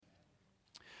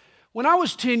When I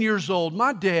was 10 years old,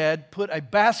 my dad put a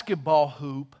basketball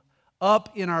hoop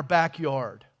up in our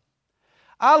backyard.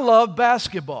 I love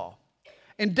basketball.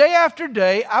 And day after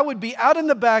day, I would be out in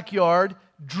the backyard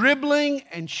dribbling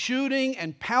and shooting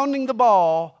and pounding the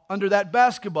ball under that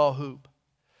basketball hoop.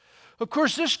 Of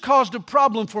course, this caused a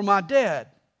problem for my dad.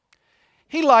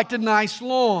 He liked a nice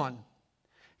lawn.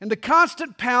 And the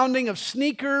constant pounding of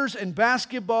sneakers and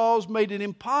basketballs made it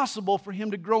impossible for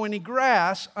him to grow any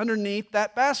grass underneath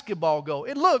that basketball goal.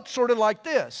 It looked sort of like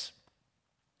this.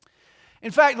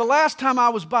 In fact, the last time I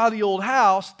was by the old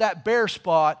house, that bare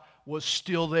spot was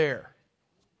still there.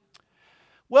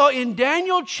 Well, in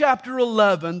Daniel chapter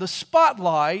 11, the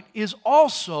spotlight is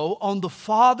also on the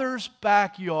Father's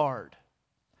backyard.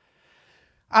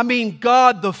 I mean,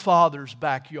 God the Father's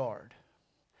backyard.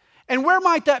 And where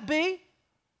might that be?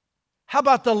 How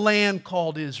about the land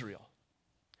called Israel?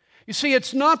 You see,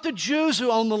 it's not the Jews who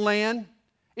own the land.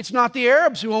 It's not the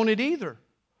Arabs who own it either.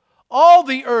 All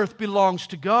the earth belongs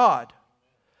to God.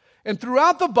 And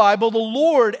throughout the Bible, the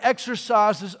Lord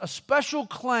exercises a special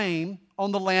claim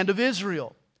on the land of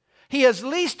Israel. He has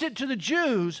leased it to the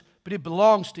Jews, but it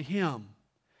belongs to Him.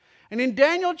 And in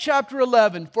Daniel chapter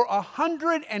 11, for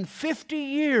 150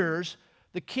 years,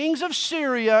 the kings of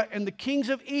Syria and the kings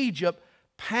of Egypt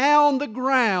pound the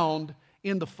ground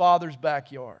in the Father's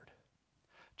backyard.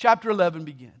 Chapter 11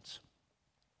 begins.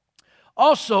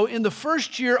 Also, in the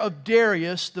first year of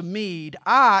Darius the Mede,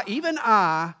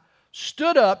 I,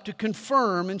 stood up to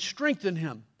confirm and strengthen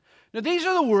him. Now, these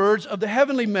are the words of the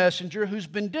heavenly messenger who's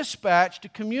been dispatched to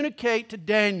communicate to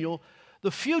Daniel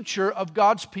the future of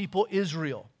God's people,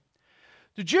 Israel.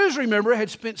 The Jews, remember, had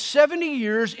spent 70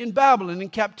 years in Babylon in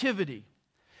captivity.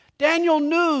 Daniel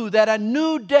knew that a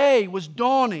new day was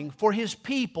dawning for his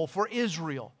people, for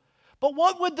Israel. But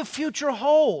what would the future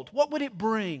hold? What would it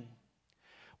bring?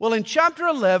 Well, in chapter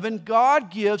 11, God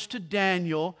gives to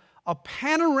Daniel a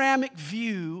panoramic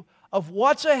view of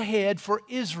what's ahead for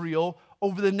Israel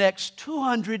over the next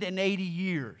 280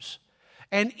 years,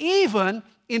 and even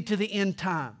into the end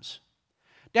times.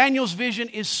 Daniel's vision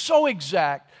is so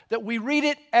exact that we read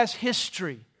it as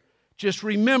history. Just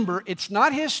remember, it's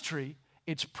not history,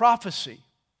 it's prophecy.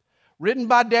 Written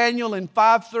by Daniel in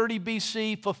 530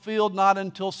 BC, fulfilled not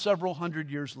until several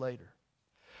hundred years later.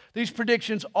 These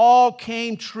predictions all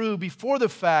came true before the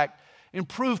fact and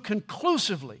prove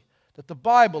conclusively that the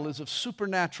Bible is of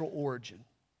supernatural origin.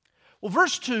 Well,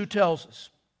 verse 2 tells us,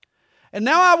 "And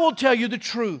now I will tell you the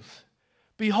truth.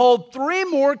 Behold, 3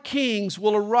 more kings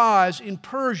will arise in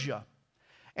Persia,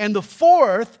 and the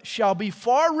 4th shall be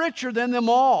far richer than them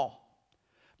all.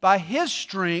 By his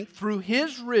strength, through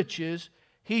his riches,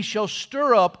 he shall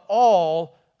stir up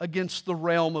all against the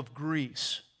realm of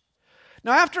Greece."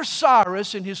 Now, after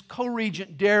Cyrus and his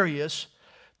co-regent Darius,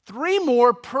 3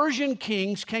 more Persian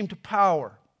kings came to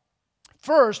power.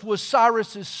 First was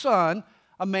Cyrus's son,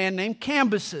 a man named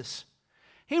Cambyses.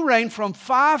 He reigned from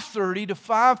 530 to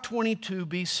 522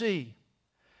 BC.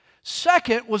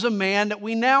 Second was a man that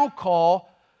we now call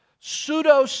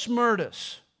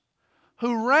Pseudo-Smyrtus,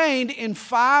 who reigned in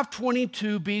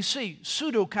 522 BC.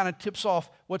 Pseudo kind of tips off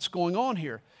what's going on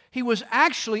here. He was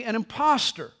actually an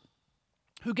imposter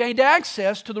who gained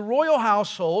access to the royal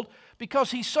household because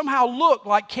he somehow looked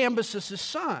like Cambyses'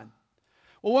 son.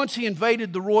 Well, once he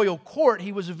invaded the royal court,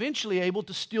 he was eventually able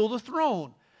to steal the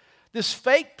throne. This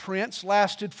fake prince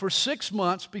lasted for 6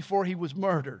 months before he was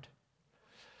murdered.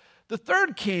 The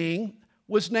third king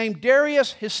was named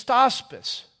Darius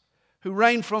Hystaspes, who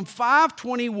reigned from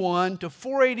 521 to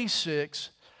 486.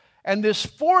 And this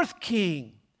 4th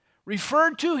king,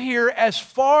 referred to here as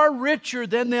far richer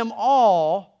than them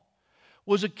all,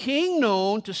 was a king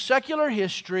known to secular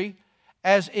history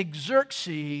as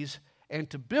Xerxes and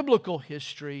to biblical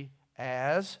history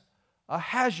as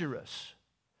Ahasuerus.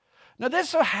 Now,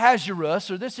 this Ahasuerus,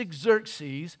 or this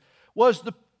Xerxes, was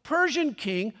the Persian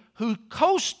king who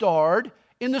co-starred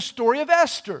in the story of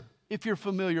Esther, if you're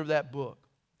familiar with that book.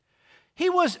 He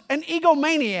was an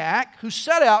egomaniac who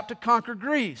set out to conquer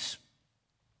Greece.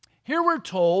 Here we're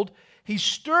told he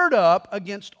stirred up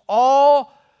against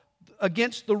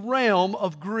the realm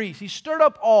of Greece. He stirred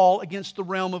up all against the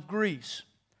realm of Greece.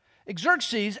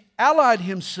 Xerxes allied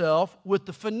himself with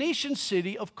the Phoenician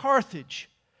city of Carthage,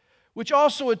 which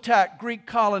also attacked Greek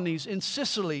colonies in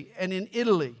Sicily and in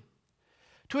Italy.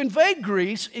 To invade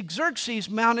Greece, Xerxes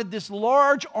mounted this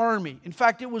large army. In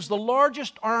fact, it was the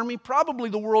largest army probably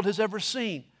the world has ever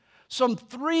seen. Some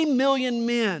 3 million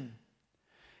men.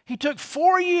 He took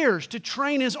 4 years to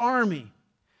train his army.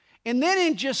 And then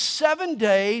in just 7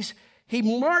 days, he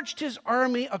marched his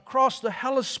army across the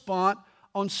Hellespont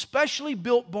on specially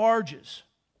built barges.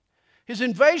 His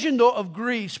invasion, though, of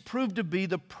Greece proved to be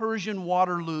the Persian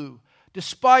Waterloo.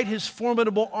 Despite his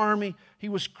formidable army, he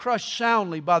was crushed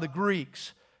soundly by the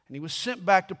Greeks, and he was sent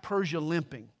back to Persia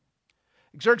limping.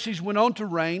 Xerxes went on to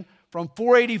reign from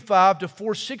 485 to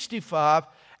 465,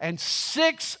 and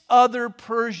 6 other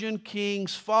Persian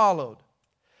kings followed.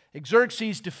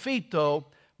 Xerxes' defeat, though,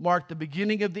 marked the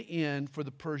beginning of the end for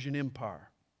the Persian Empire.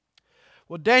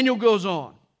 Well, Daniel goes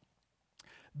on.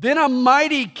 Then a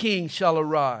mighty king shall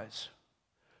arise,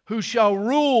 who shall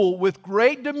rule with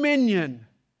great dominion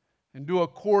and do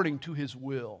according to his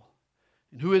will.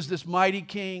 And who is this mighty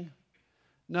king?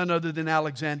 None other than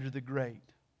Alexander the Great.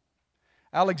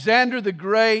 Alexander the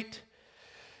Great,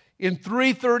 in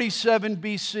 337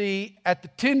 BC, at the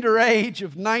tender age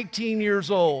of 19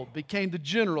 years old, became the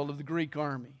general of the Greek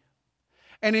army.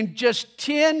 And in just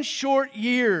 10 short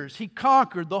years, he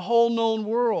conquered the whole known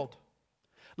world.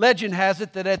 Legend has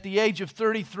it that at the age of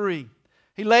 33,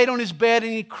 he laid on his bed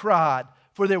and he cried,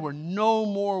 for there were no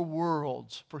more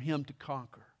worlds for him to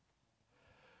conquer.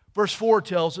 Verse 4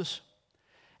 tells us,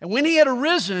 and when he had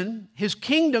arisen, his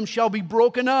kingdom shall be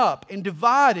broken up and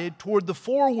divided toward the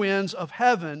 4 winds of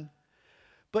heaven,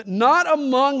 but not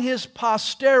among his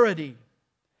posterity,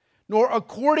 nor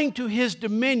according to his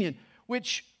dominion,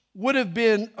 which would have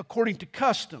been according to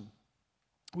custom,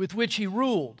 with which he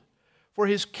ruled. For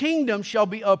his kingdom shall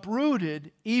be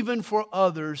uprooted even for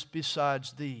others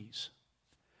besides these.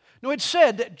 Now it's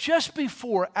said that just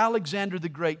before Alexander the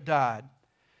Great died,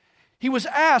 he was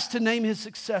asked to name his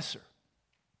successor.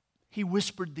 He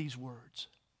whispered these words,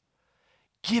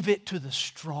 "Give it to the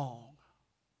strong."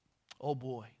 Oh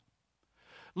boy.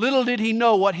 Little did he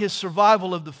know what his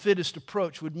survival of the fittest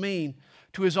approach would mean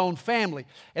to his own family.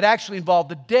 It actually involved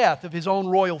the death of his own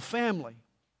royal family.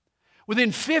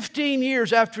 Within 15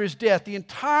 years after his death, the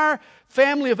entire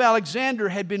family of Alexander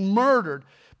had been murdered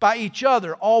by each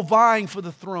other, all vying for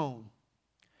the throne.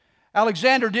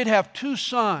 Alexander did have 2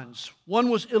 sons. One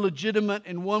was illegitimate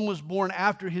and one was born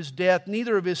after his death.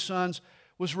 Neither of his sons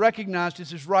was recognized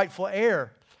as his rightful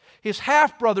heir. His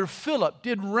half-brother Philip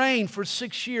did reign for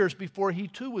 6 years before he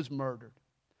too was murdered.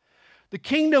 The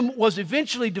kingdom was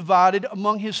eventually divided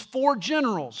among his 4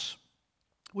 generals,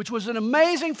 which was an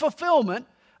amazing fulfillment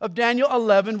of Daniel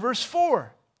 11, verse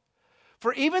 4.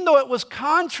 For even though it was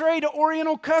contrary to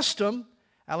Oriental custom,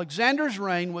 Alexander's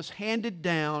reign was handed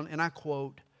down, and I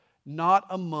quote, not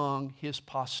among his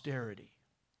posterity.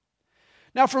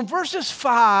 Now from verses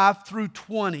 5 through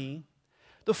 20,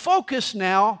 the focus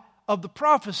now of the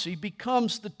prophecy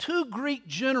becomes the 2 Greek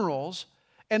generals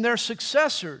and their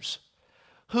successors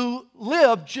who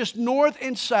lived just north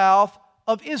and south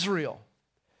of Israel.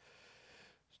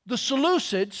 The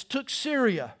Seleucids took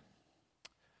Syria.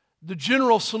 The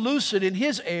general Seleucid and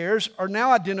his heirs are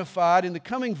now identified in the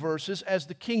coming verses as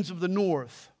the kings of the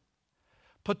north.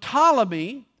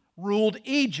 Ptolemy ruled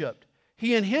Egypt.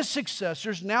 He and his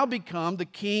successors now become the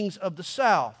kings of the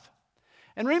south.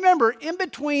 And remember, in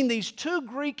between these 2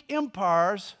 Greek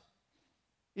empires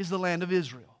is the land of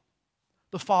Israel,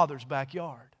 the Father's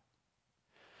backyard.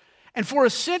 And for a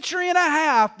century and a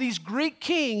half, these Greek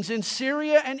kings in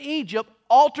Syria and Egypt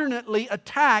alternately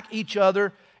attack each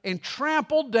other and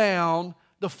trample down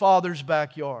the Father's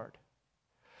backyard.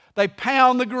 They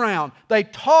pound the ground. They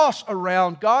toss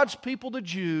around God's people, the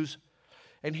Jews.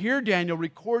 And here Daniel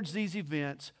records these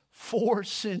events 4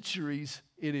 centuries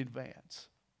in advance.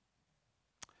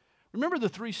 Remember the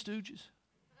 3 Stooges?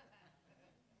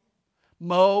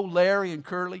 Moe, Larry, and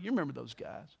Curly. You remember those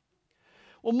guys.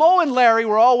 Well, Moe and Larry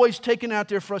were always taking out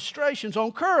their frustrations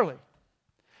on Curly.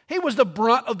 He was the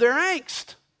brunt of their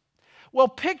angst. Well,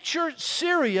 picture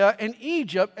Syria and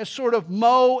Egypt as sort of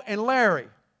Moe and Larry.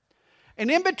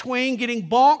 And in between, getting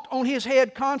bonked on his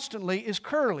head constantly, is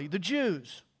Curly, the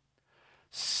Jews.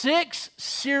 6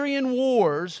 Syrian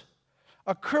wars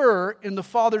occur in the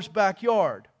Father's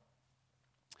backyard.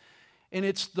 And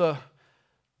it's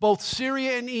both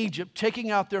Syria and Egypt taking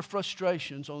out their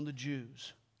frustrations on the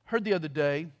Jews. Heard the other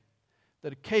day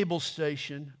that a cable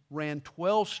station ran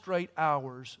 12 straight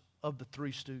hours of the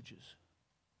 3 Stooges.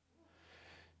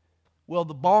 Well,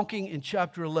 the bonking in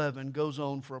chapter 11 goes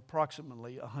on for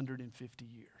approximately 150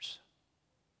 years.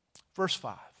 Verse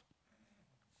 5.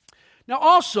 Now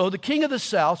also the king of the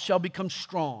south shall become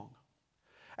strong,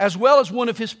 as well as one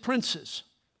of his princes,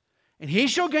 and he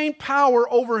shall gain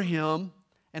power over him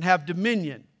and have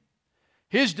dominion.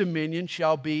 His dominion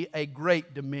shall be a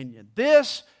great dominion.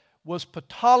 This was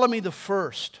Ptolemy the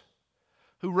First,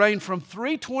 who reigned from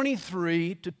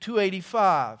 323 to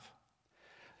 285.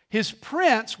 His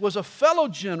prince was a fellow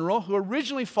general who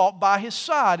originally fought by his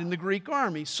side in the Greek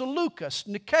army, Seleucus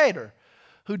Nicator,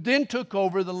 who then took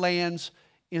over the lands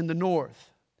in the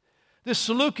north. This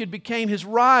Seleucid became his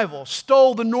rival,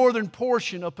 stole the northern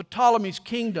portion of Ptolemy's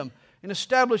kingdom, and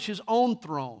established his own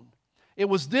throne. It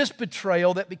was this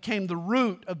betrayal that became the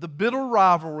root of the bitter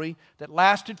rivalry that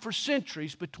lasted for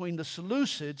centuries between the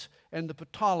Seleucids and the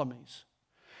Ptolemies.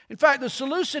 In fact, the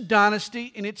Seleucid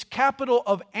dynasty in its capital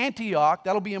of Antioch,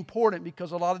 that'll be important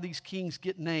because a lot of these kings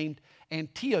get named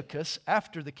Antiochus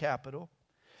after the capital,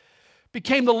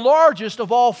 became the largest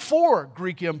of all four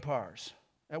Greek empires.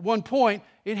 At one point,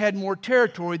 it had more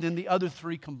territory than the other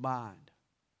three combined.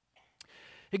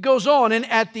 It goes on, and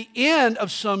at the end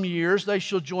of some years they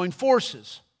shall join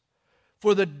forces.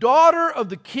 For the daughter of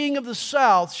the king of the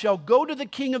south shall go to the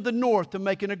king of the north to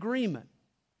make an agreement.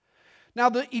 Now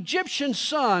the Egyptian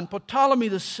son, Ptolemy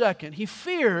II, he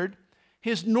feared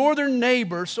his northern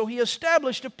neighbor, so he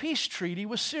established a peace treaty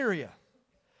with Syria.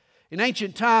 In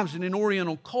ancient times and in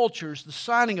Oriental cultures, the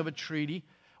signing of a treaty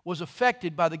was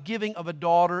effected by the giving of a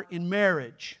daughter in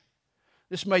marriage.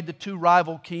 This made the two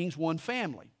rival kings one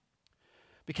family,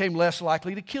 became less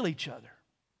likely to kill each other.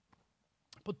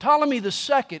 Ptolemy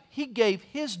II, he gave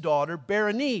his daughter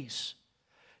Berenice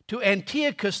to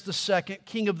Antiochus II,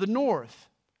 king of the north.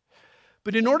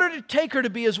 But in order to take her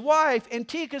to be his wife,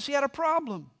 Antiochus, he had a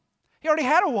problem. He already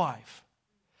had a wife.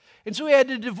 And so he had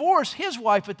to divorce his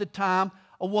wife at the time,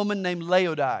 a woman named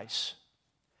Laodice.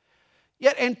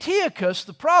 Yet Antiochus,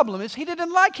 the problem is, he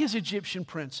didn't like his Egyptian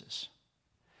princess.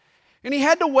 And he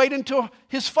had to wait until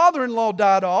his father-in-law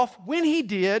died off. When he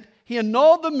did, he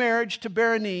annulled the marriage to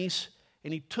Berenice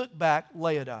and he took back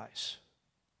Laodice.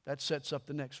 That sets up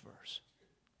the next verse.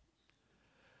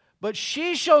 But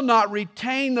she shall not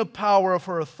retain the power of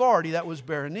her authority, that was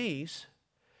Berenice,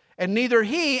 and neither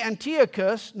he,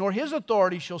 Antiochus, nor his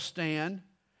authority shall stand,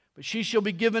 but she shall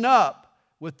be given up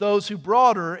with those who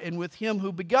brought her, and with him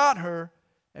who begot her,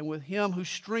 and with him who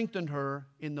strengthened her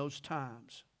in those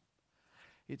times.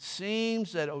 It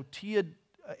seems that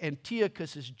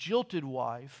Antiochus' jilted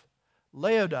wife,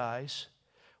 Laodice,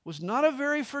 was not a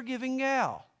very forgiving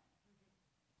gal.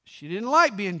 She didn't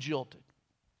like being jilted.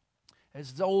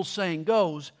 As the old saying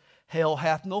goes, hell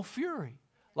hath no fury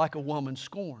like a woman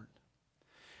scorned.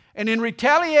 And in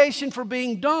retaliation for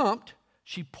being dumped,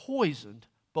 she poisoned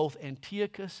both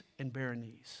Antiochus and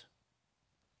Berenice.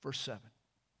 Verse 7.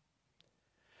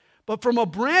 But from a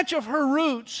branch of her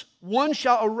roots one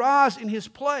shall arise in his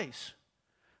place,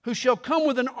 who shall come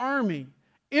with an army,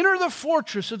 enter the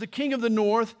fortress of the king of the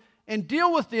north, and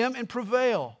deal with them and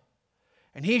prevail.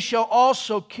 And he shall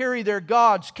also carry their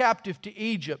gods captive to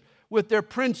Egypt, with their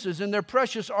princes and their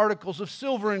precious articles of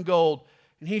silver and gold,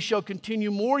 and he shall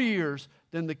continue more years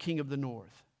than the king of the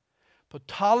north.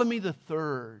 Ptolemy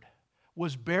III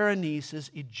was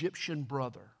Berenice's Egyptian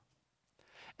brother.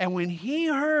 And when he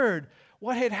heard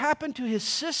what had happened to his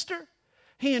sister,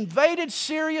 he invaded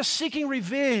Syria seeking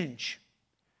revenge.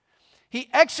 He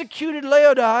executed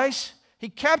Laodice, he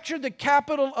captured the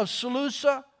capital of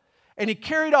Seleucia, and he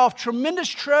carried off tremendous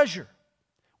treasure.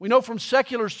 We know from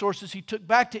secular sources he took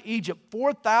back to Egypt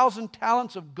 4,000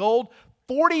 talents of gold,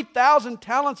 40,000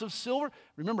 talents of silver.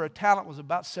 Remember, a talent was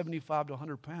about 75 to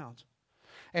 100 pounds.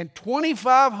 And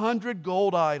 2,500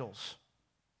 gold idols.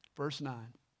 Verse 9.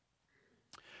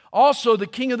 Also, the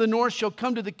king of the north shall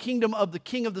come to the kingdom of the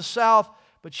king of the south,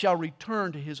 but shall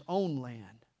return to his own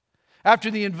land. After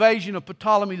the invasion of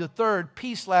Ptolemy III,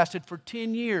 peace lasted for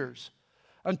 10 years,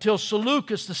 until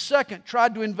Seleucus II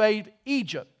tried to invade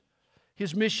Egypt.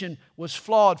 His mission was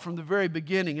flawed from the very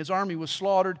beginning. His army was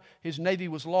slaughtered. His navy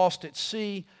was lost at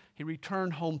sea. He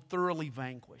returned home thoroughly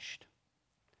vanquished.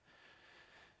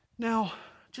 Now,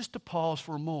 just to pause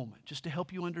for a moment, just to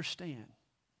help you understand.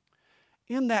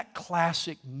 In that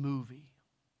classic movie,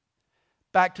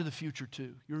 Back to the Future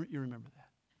 2, you remember that?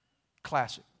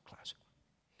 Classic.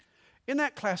 In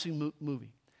that classic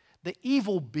movie, the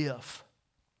evil Biff,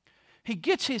 he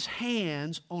gets his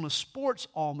hands on a sports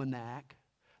almanac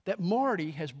that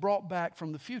Marty has brought back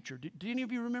from the future. Do any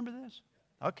of you remember this?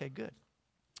 Okay, good.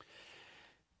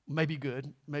 Maybe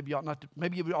good. Maybe you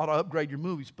ought to upgrade your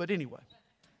movies. But anyway.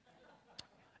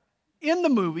 In the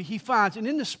movie, he finds, and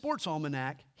in the sports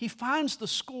almanac, he finds the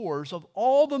scores of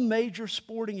all the major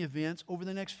sporting events over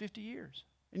the next 50 years.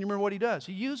 And you remember what he does?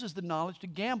 He uses the knowledge to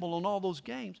gamble on all those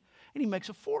games, and he makes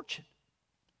a fortune.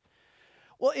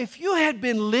 Well, if you had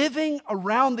been living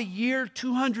around the year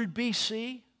 200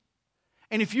 BC,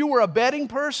 and if you were a betting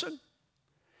person,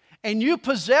 and you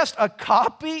possessed a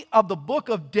copy of the book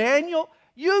of Daniel,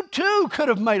 you too could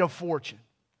have made a fortune.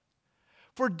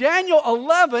 For Daniel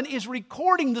 11 is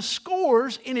recording the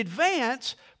scores in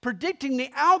advance, predicting the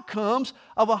outcomes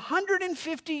of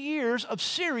 150 years of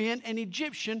Syrian and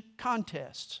Egyptian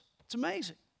contests. It's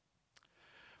amazing.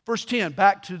 Verse 10,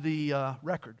 back to the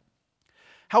record.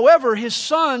 However, his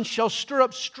son shall stir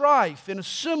up strife and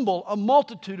assemble a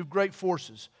multitude of great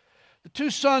forces. The two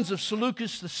sons of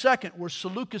Seleucus II were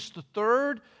Seleucus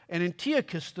III and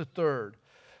Antiochus III.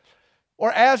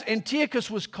 Or as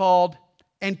Antiochus was called,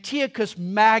 Antiochus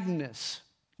Magnus,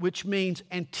 which means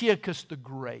Antiochus the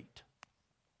Great.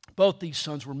 Both these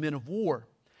sons were men of war.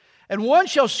 And one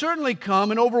shall certainly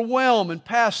come and overwhelm and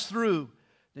pass through.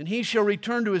 Then he shall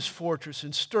return to his fortress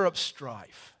and stir up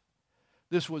strife.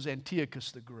 This was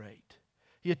Antiochus the Great.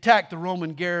 He attacked the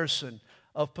Roman garrison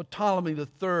of Ptolemy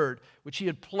III, which he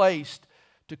had placed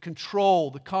to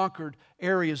control the conquered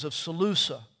areas of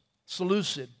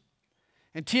Seleucid.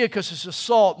 Antiochus'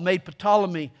 assault made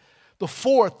Ptolemy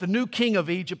IV, the new king of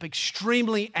Egypt,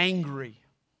 extremely angry.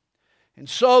 And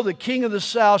so the king of the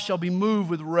south shall be moved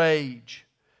with rage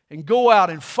and go out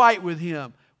and fight with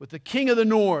him, with the king of the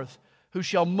north, who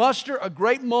shall muster a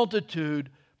great multitude,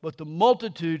 but the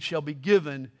multitude shall be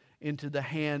given into the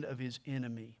hand of his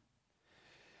enemy.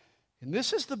 And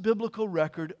this is the biblical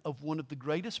record of one of the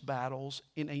greatest battles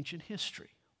in ancient history.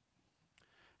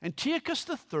 Antiochus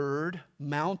III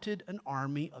mounted an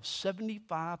army of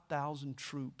 75,000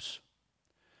 troops.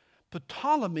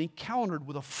 Ptolemy countered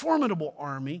with a formidable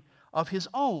army of his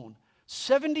own,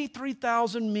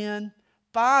 73,000 men,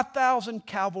 5,000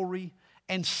 cavalry,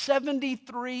 and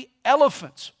 73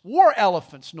 elephants, war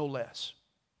elephants no less.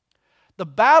 The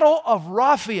Battle of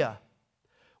Raphia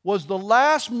was the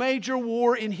last major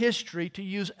war in history to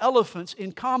use elephants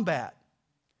in combat.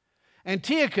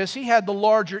 Antiochus, he had the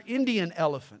larger Indian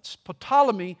elephants.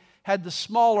 Ptolemy had the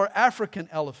smaller African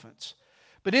elephants.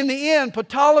 But in the end,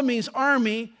 Ptolemy's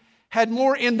army had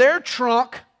more in their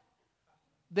trunk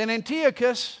than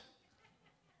Antiochus.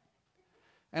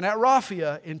 And at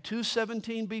Raphia in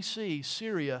 217 BC,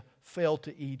 Syria fell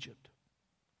to Egypt.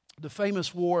 The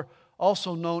famous war,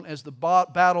 also known as the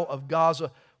Battle of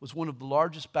Gaza, was one of the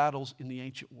largest battles in the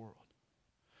ancient world.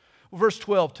 Well, verse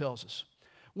 12 tells us,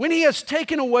 when he has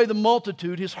taken away the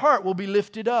multitude, his heart will be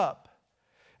lifted up,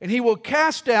 and he will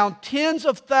cast down tens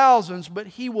of thousands, but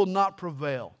he will not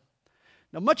prevail.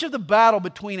 Now, much of the battle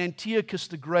between Antiochus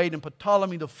the Great and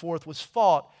Ptolemy IV was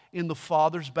fought in the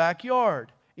father's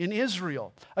backyard in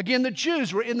Israel. Again, the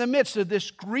Jews were in the midst of this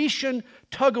Grecian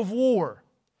tug of war.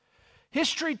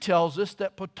 History tells us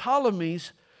that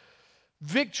Ptolemy's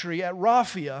victory at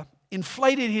Raphia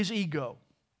inflated his ego.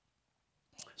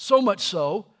 So much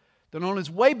so that on his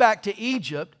way back to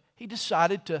Egypt, he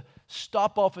decided to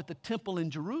stop off at the temple in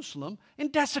Jerusalem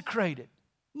and desecrate it,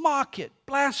 mock it,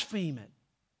 blaspheme it.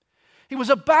 He was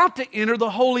about to enter the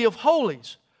Holy of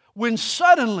Holies when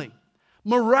suddenly,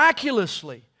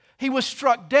 miraculously, he was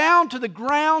struck down to the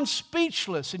ground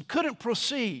speechless and couldn't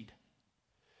proceed.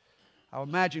 I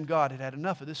imagine God had had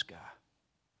enough of this guy.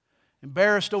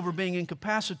 Embarrassed over being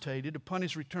incapacitated upon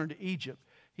his return to Egypt,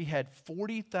 he had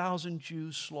 40,000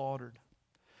 Jews slaughtered.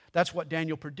 That's what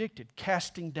Daniel predicted,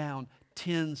 casting down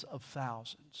tens of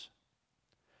thousands.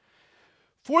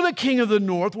 For the king of the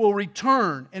north will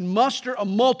return and muster a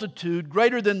multitude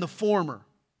greater than the former,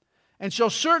 and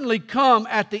shall certainly come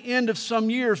at the end of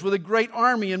some years with a great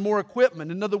army and more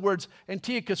equipment. In other words,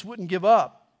 Antiochus wouldn't give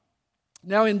up.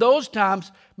 Now in those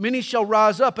times, many shall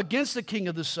rise up against the king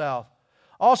of the south.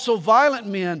 Also violent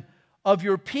men of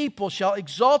your people shall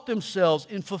exalt themselves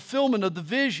in fulfillment of the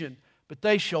vision, but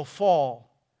they shall fall.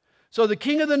 So the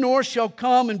king of the north shall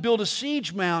come and build a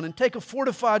siege mound and take a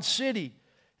fortified city,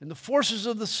 and the forces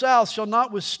of the south shall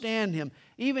not withstand him.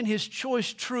 Even his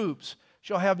choice troops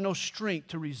shall have no strength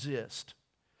to resist.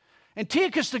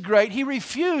 Antiochus the Great, he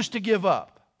refused to give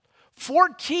up.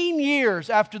 14 years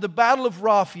after the Battle of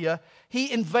Raphia,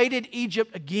 he invaded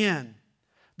Egypt again.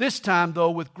 This time,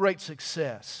 though, with great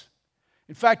success.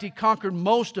 In fact, he conquered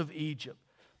most of Egypt.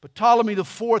 Ptolemy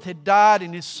IV had died,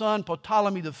 and his son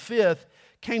Ptolemy V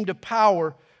came to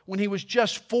power when he was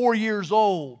just 4 years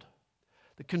old.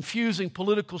 The confusing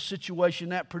political situation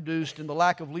that produced and the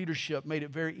lack of leadership made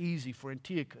it very easy for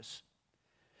Antiochus.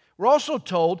 We're also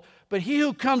told, but he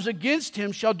who comes against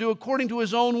him shall do according to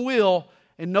his own will,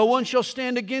 and no one shall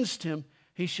stand against him.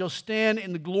 He shall stand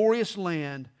in the glorious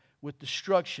land with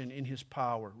destruction in his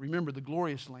power. Remember, the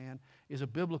glorious land is a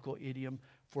biblical idiom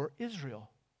for Israel,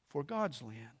 for God's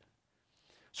land.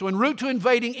 So en route to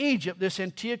invading Egypt, this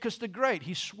Antiochus the Great,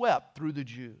 he swept through the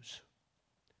Jews.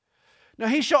 Now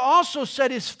he shall also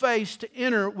set his face to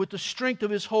enter with the strength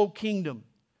of his whole kingdom,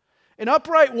 and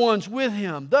upright ones with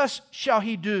him. Thus shall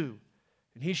he do.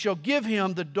 And he shall give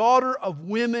him the daughter of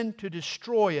women to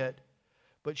destroy it,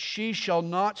 but she shall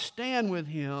not stand with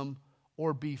him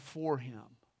or be for him.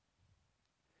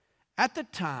 At the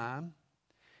time,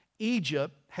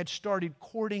 Egypt had started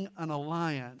courting an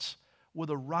alliance with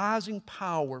a rising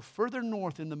power further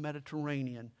north in the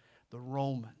Mediterranean, the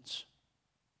Romans.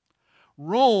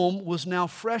 Rome was now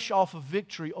fresh off of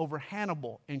victory over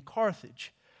Hannibal in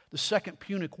Carthage, the Second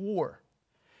Punic War.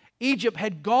 Egypt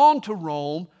had gone to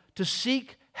Rome to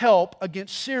seek help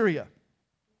against Syria.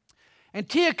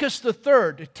 Antiochus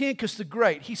III, Antiochus the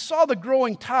Great, he saw the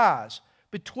growing ties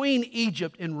between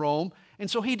Egypt and Rome, and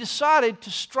so he decided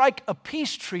to strike a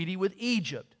peace treaty with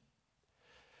Egypt.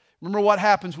 Remember what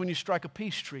happens when you strike a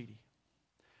peace treaty?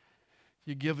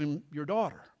 You give him your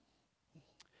daughter.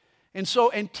 And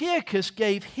so Antiochus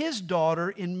gave his daughter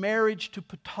in marriage to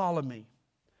Ptolemy,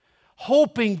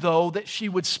 hoping, though, that she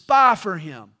would spy for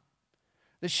him,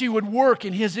 that she would work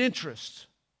in his interests.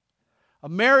 A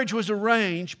marriage was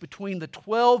arranged between the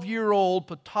 12-year-old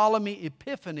Ptolemy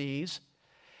Epiphanes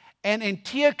and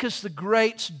Antiochus the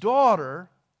Great's daughter,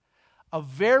 a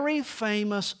very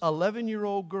famous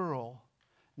 11-year-old girl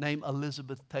named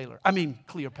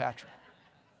Cleopatra.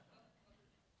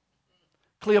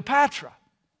 Cleopatra.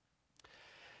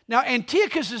 Now,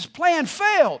 Antiochus' plan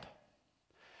failed.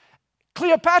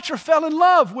 Cleopatra fell in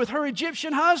love with her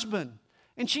Egyptian husband,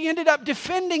 and she ended up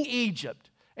defending Egypt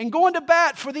and going to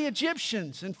bat for the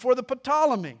Egyptians and for the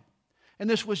Ptolemy. And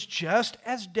this was just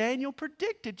as Daniel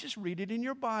predicted. Just read it in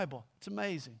your Bible. It's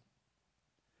amazing.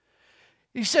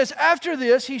 He says, after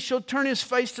this he shall turn his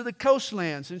face to the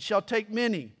coastlands and shall take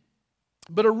many.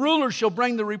 But a ruler shall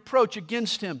bring the reproach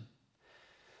against him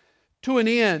to an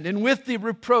end, and with the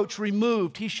reproach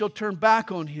removed he shall turn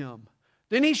back on him.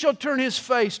 Then he shall turn his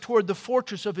face toward the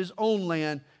fortress of his own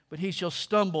land, but he shall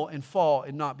stumble and fall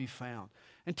and not be found.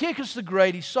 Antiochus the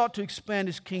Great, he sought to expand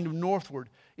his kingdom northward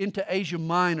into Asia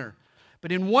Minor.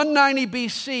 But in 190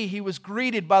 BC, he was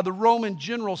greeted by the Roman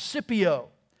general Scipio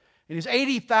and his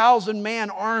 80,000-man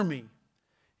army.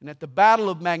 And at the Battle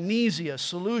of Magnesia,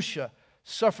 Seleucia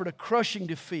suffered a crushing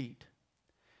defeat.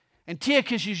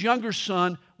 Antiochus, his younger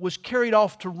son, was carried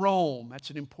off to Rome. That's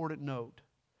an important note.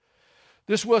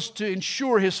 This was to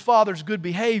ensure his father's good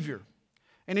behavior.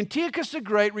 And Antiochus the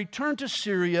Great returned to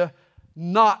Syria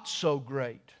not so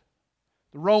great.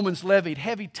 The Romans levied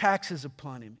heavy taxes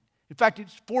upon him. In fact, it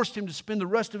forced him to spend the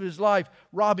rest of his life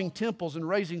robbing temples and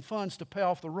raising funds to pay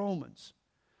off the Romans.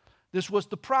 This was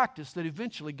the practice that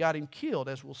eventually got him killed,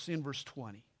 as we'll see in verse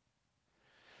 20.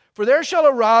 For there shall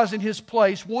arise in his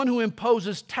place one who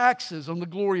imposes taxes on the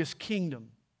glorious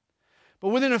kingdom. But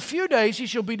within a few days he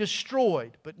shall be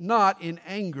destroyed, but not in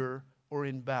anger or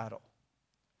in battle.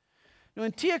 Now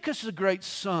Antiochus the Great's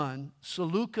son,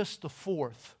 Seleucus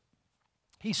IV,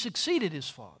 he succeeded his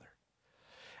father.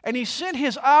 And he sent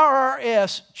his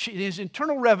IRS, his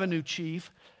Internal Revenue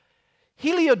Chief,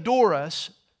 Heliodorus,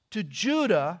 to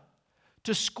Judah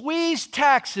to squeeze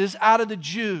taxes out of the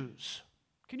Jews.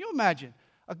 Can you imagine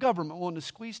a government wanting to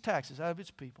squeeze taxes out of its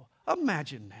people?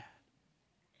 Imagine that.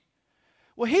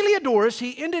 Well, Heliodorus,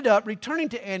 he ended up returning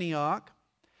to Antioch,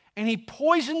 and he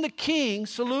poisoned the king,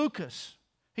 Seleucus.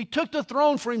 He took the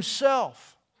throne for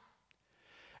himself.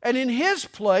 And in his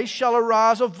place shall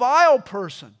arise a vile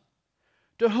person,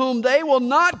 to whom they will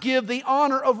not give the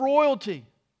honor of royalty.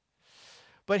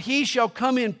 But he shall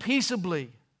come in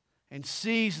peaceably and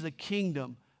seize the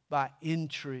kingdom by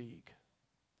intrigue.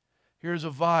 Here's a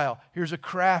vile, here's a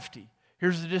crafty,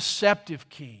 here's a deceptive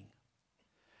king.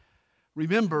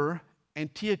 Remember,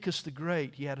 Antiochus the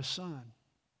Great, he had a son.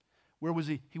 Where was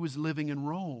he? He was living in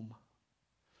Rome.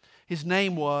 His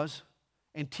name was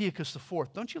Antiochus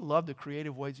IV. Don't you love the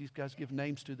creative ways these guys give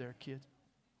names to their kids?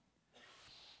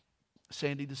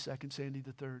 Sandy the second, Sandy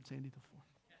the third, Sandy the fourth.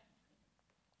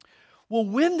 Well,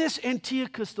 when this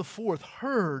Antiochus IV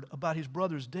heard about his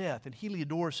brother's death and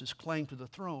Heliodorus' claim to the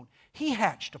throne, he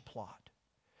hatched a plot.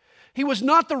 He was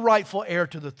not the rightful heir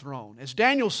to the throne. As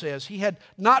Daniel says, he had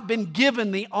not been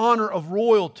given the honor of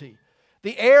royalty.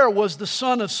 The heir was the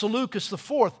son of Seleucus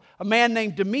IV, a man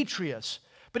named Demetrius.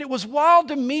 But it was while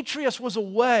Demetrius was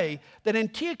away that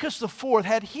Antiochus IV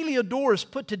had Heliodorus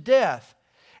put to death.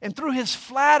 And through his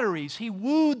flatteries, he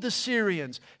wooed the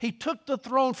Syrians. He took the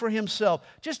throne for himself,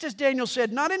 just as Daniel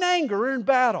said, not in anger or in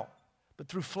battle, but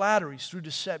through flatteries, through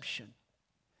deception.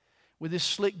 With his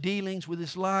slick dealings, with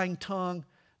his lying tongue,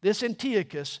 this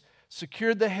Antiochus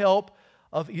secured the help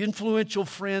of influential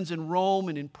friends in Rome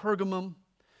and in Pergamum,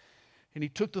 and he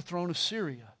took the throne of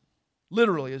Syria.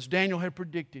 Literally, as Daniel had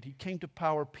predicted, he came to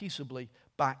power peaceably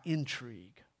by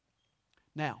intrigue.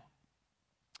 Now,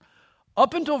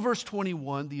 up until verse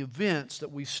 21, the events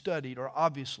that we studied are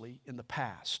obviously in the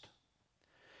past.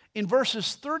 In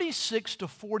verses 36 to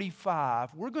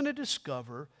 45, we're going to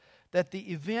discover that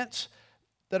the events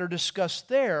that are discussed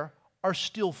there are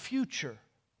still future.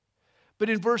 But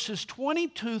in verses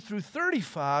 22 through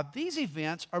 35, these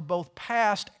events are both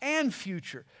past and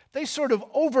future. They sort of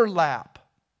overlap.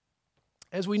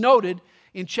 As we noted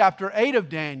in chapter 8 of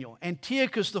Daniel,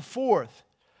 Antiochus IV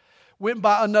went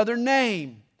by another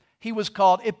name. He was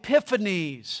called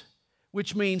Epiphanes,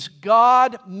 which means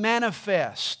God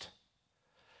manifest.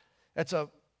 That's an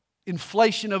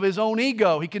inflation of his own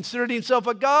ego. He considered himself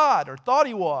a god, or thought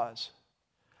he was.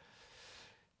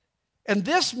 And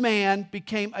this man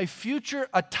became a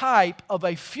type of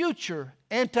a future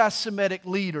anti-Semitic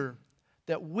leader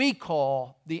that we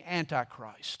call the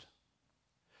Antichrist.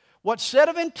 What's said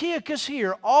of Antiochus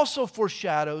here also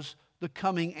foreshadows the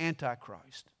coming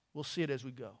Antichrist. We'll see it as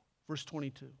we go. Verse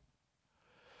 22.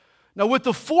 Now with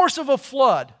the force of a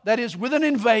flood, that is, with an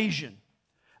invasion,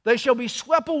 they shall be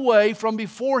swept away from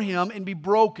before him and be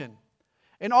broken,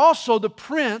 and also the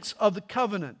prince of the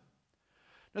covenant.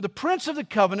 Now, the prince of the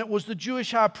covenant was the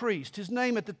Jewish high priest. His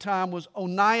name at the time was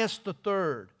Onias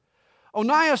III.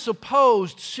 Onias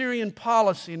opposed Syrian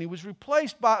policy, and he was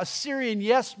replaced by a Syrian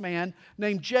yes-man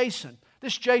named Jason.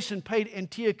 This Jason paid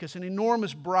Antiochus an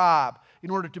enormous bribe in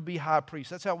order to be high priest.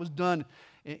 That's how it was done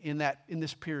in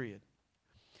this period.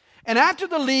 And after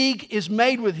the league is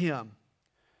made with him,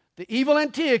 the evil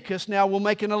Antiochus now will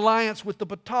make an alliance with the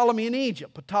Ptolemy in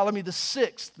Egypt, Ptolemy the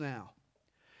sixth now.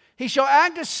 He shall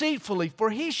act deceitfully,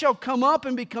 for he shall come up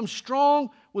and become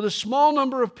strong with a small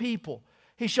number of people.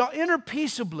 He shall enter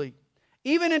peaceably,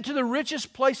 even into the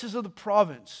richest places of the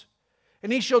province.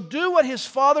 And he shall do what his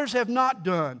fathers have not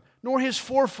done, nor his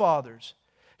forefathers.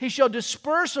 He shall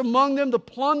disperse among them the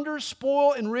plunder,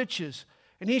 spoil, and riches.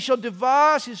 And he shall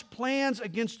devise his plans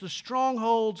against the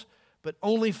strongholds, but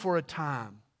only for a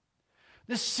time.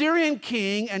 This Syrian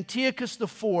king, Antiochus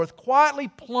IV, quietly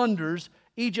plunders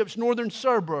Egypt's northern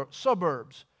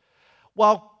suburbs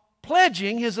while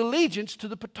pledging his allegiance to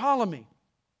the Ptolemy.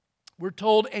 We're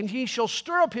told, and he shall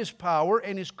stir up his power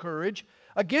and his courage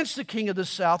against the king of the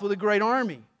south with a great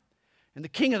army. And the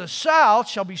king of the south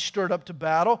shall be stirred up to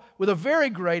battle with a very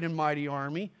great and mighty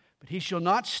army, but he shall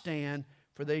not stand,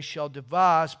 for they shall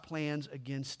devise plans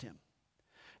against him.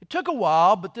 It took a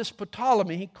while, but this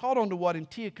Ptolemy, he caught on to what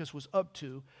Antiochus was up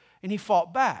to, and he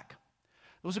fought back.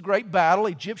 It was a great battle.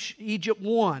 Egypt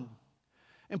won.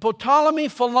 And Ptolemy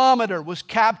Philometor was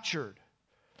captured.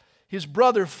 His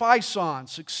brother Phison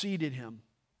succeeded him.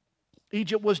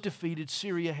 Egypt was defeated.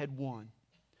 Syria had won.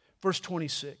 Verse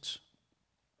 26.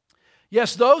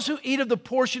 Yes, those who eat of the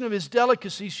portion of his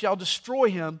delicacies shall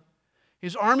destroy him.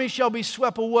 His army shall be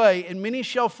swept away, and many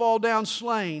shall fall down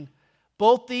slain.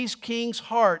 Both these kings'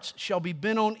 hearts shall be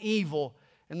bent on evil,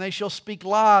 and they shall speak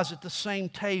lies at the same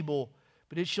table.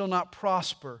 But it shall not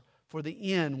prosper, for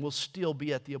the end will still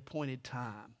be at the appointed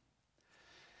time.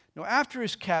 Now, after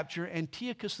his capture,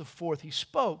 Antiochus IV, he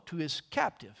spoke to his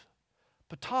captive,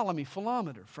 Ptolemy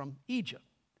Philometor from Egypt.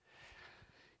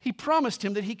 He promised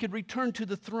him that he could return to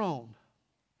the throne.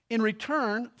 In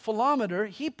return, Philometor,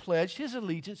 he pledged his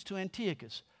allegiance to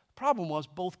Antiochus. The problem was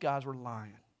both guys were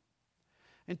lying.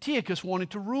 Antiochus wanted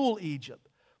to rule Egypt.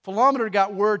 Philometor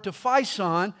got word to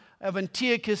Phison of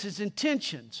Antiochus'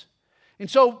 intentions. And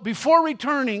so, before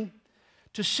returning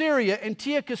to Syria,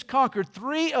 Antiochus conquered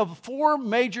 3 of 4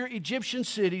 major Egyptian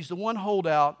cities. The one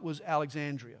holdout was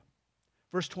Alexandria.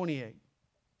 Verse 28.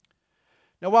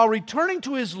 Now, while returning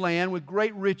to his land with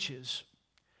great riches,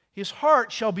 his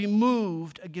heart shall be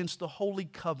moved against the holy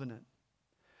covenant.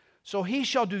 So he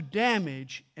shall do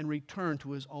damage and return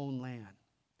to his own land.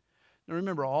 Now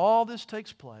remember, all this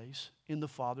takes place in the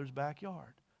Father's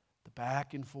backyard. The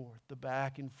back and forth,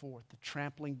 the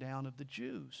trampling down of the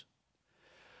Jews.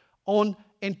 On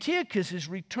Antiochus'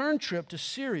 return trip to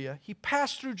Syria, he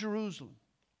passed through Jerusalem.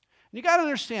 And you got to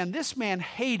understand, this man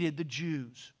hated the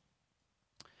Jews.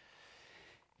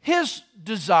 His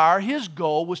desire, his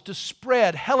goal was to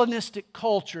spread Hellenistic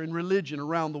culture and religion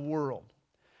around the world.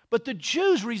 But the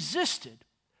Jews resisted.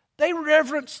 They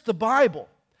reverenced the Bible.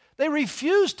 They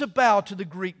refused to bow to the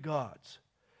Greek gods.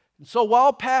 And so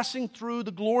while passing through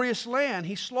the glorious land,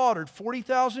 he slaughtered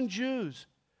 40,000 Jews.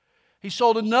 He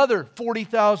sold another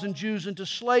 40,000 Jews into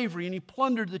slavery, and he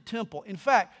plundered the temple. In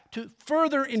fact, to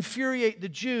further infuriate the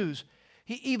Jews,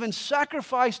 he even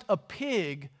sacrificed a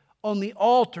pig on the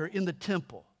altar in the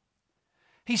temple.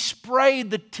 He sprayed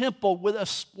the temple with a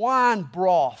swine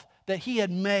broth that he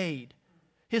had made.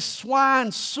 His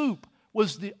swine soup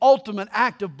was the ultimate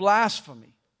act of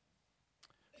blasphemy.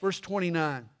 Verse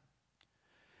 29.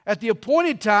 At the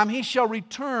appointed time he shall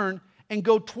return and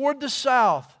go toward the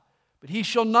south, but he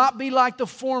shall not be like the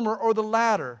former or the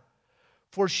latter.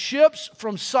 For ships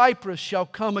from Cyprus shall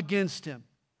come against him.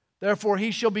 Therefore he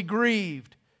shall be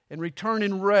grieved and return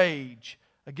in rage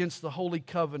against the Holy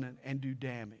Covenant and do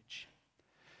damage.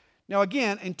 Now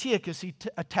again, Antiochus, he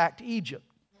attacked Egypt.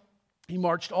 He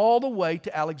marched all the way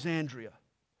to Alexandria.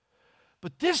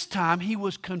 But this time he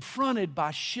was confronted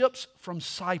by ships from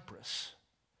Cyprus.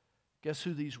 Guess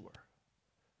who these were?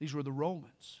 These were the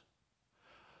Romans.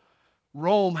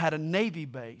 Rome had a navy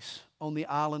base on the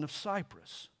island of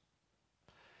Cyprus.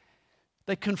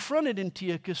 They confronted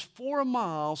Antiochus 4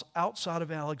 miles outside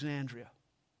of Alexandria.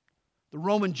 The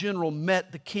Roman general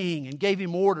met the king and gave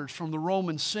him orders from the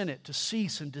Roman Senate to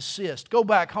cease and desist. Go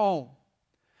back home.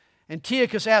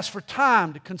 Antiochus asked for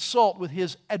time to consult with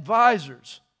his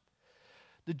advisors.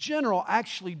 The general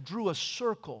actually drew a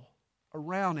circle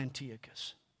around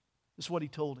Antiochus. This is what he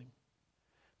told him.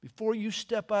 Before you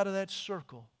step out of that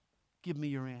circle, give me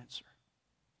your answer.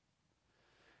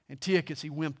 Antiochus, he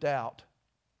wimped out.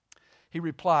 He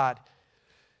replied,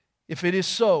 if it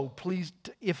so please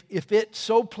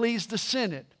the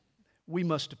Senate, we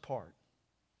must depart.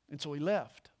 And so he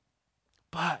left.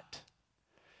 But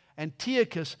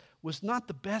Antiochus was not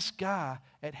the best guy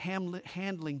at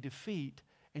handling defeat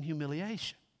and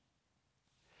humiliation.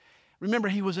 Remember,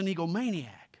 he was an egomaniac.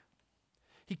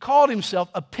 He called himself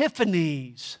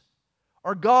Epiphanes,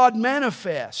 or God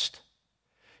manifest.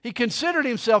 He considered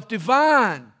himself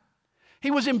divine.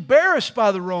 He was embarrassed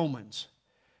by the Romans.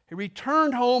 He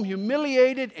returned home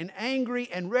humiliated and angry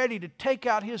and ready to take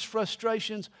out his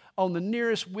frustrations on the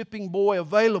nearest whipping boy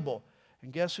available.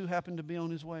 And guess who happened to be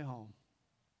on his way home?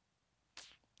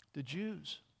 The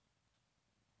Jews.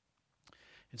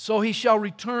 And so he shall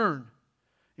return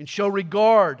and show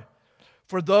regard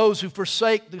for those who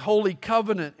forsake the holy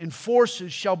covenant, and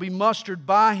forces shall be mustered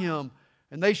by him,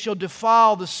 and they shall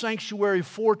defile the sanctuary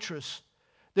fortress.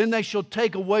 Then they shall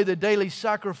take away the daily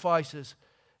sacrifices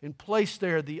and place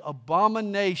there the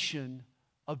abomination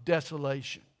of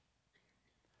desolation.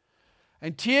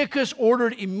 Antiochus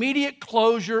ordered immediate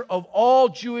closure of all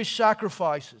Jewish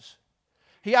sacrifices.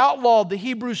 He outlawed the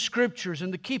Hebrew Scriptures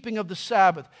and the keeping of the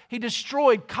Sabbath. He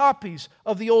destroyed copies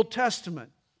of the Old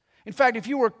Testament. In fact, if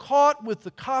you were caught with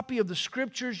the copy of the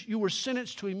Scriptures, you were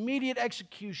sentenced to immediate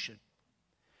execution.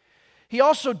 He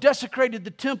also desecrated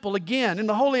the temple again. In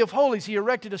the Holy of Holies, he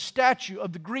erected a statue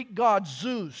of the Greek god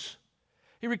Zeus.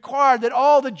 He required that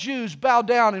all the Jews bow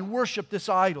down and worship this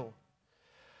idol.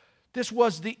 This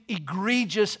was the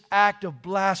egregious act of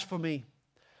blasphemy.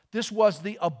 This was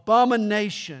the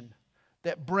abomination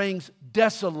that brings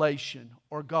desolation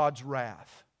or God's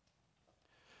wrath.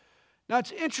 Now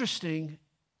it's interesting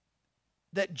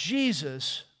that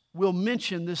Jesus will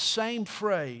mention this same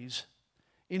phrase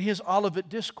in his Olivet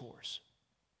Discourse.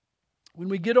 When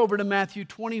we get over to Matthew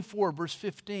 24, verse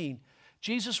 15,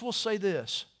 Jesus will say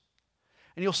this,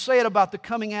 and he'll say it about the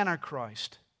coming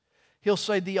Antichrist. He'll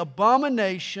say, the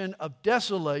abomination of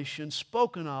desolation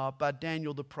spoken of by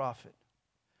Daniel the prophet.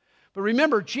 But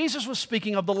remember, Jesus was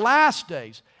speaking of the last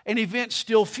days, an event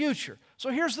still future. So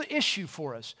here's the issue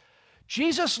for us.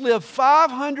 Jesus lived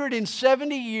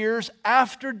 570 years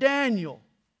after Daniel.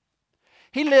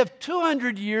 He lived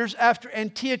 200 years after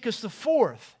Antiochus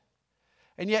IV.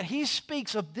 And yet he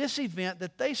speaks of this event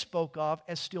that they spoke of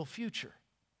as still future.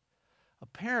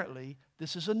 Apparently,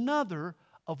 this is another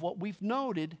of what we've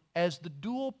noted as the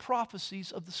dual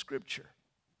prophecies of the Scripture.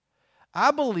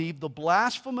 I believe the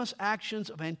blasphemous actions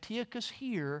of Antiochus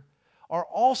here are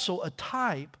also a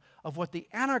type of what the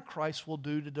Antichrist will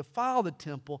do to defile the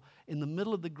temple in the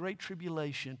middle of the great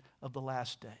tribulation of the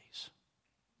last days.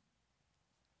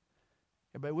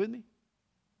 Everybody with me?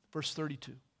 Verse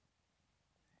 32.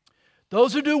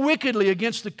 Those who do wickedly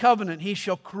against the covenant he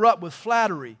shall corrupt with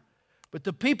flattery, but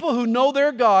the people who know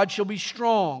their God shall be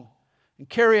strong and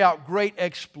carry out great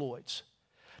exploits.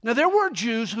 Now there were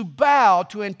Jews who bowed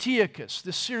to Antiochus,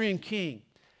 the Syrian king,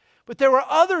 but there were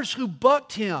others who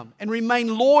bucked him and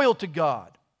remained loyal to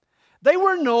God. They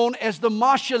were known as the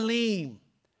Mashalim,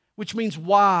 which means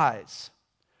wise.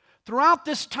 Throughout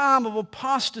this time of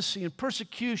apostasy and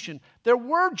persecution, there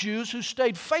were Jews who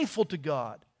stayed faithful to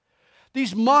God.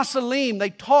 These Masalim, they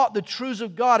taught the truths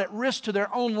of God at risk to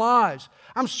their own lives.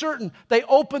 I'm certain they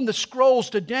opened the scrolls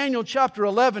to Daniel chapter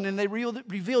 11 and they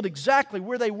revealed exactly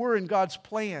where they were in God's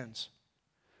plans.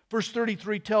 Verse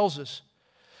 33 tells us,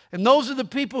 and those of the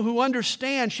people who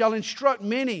understand shall instruct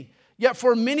many, yet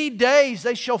for many days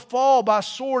they shall fall by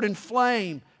sword and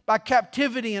flame, by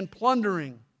captivity and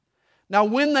plundering. Now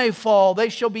when they fall, they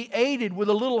shall be aided with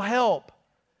a little help,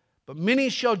 but many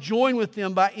shall join with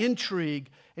them by intrigue.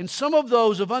 And some of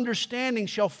those of understanding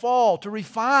shall fall to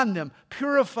refine them,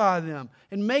 purify them,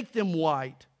 and make them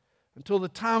white until the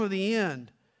time of the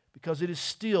end, because it is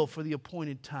still for the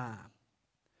appointed time.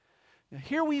 Now,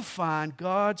 here we find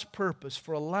God's purpose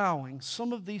for allowing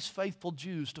some of these faithful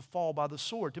Jews to fall by the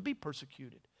sword, to be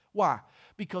persecuted. Why?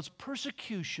 Because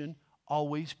persecution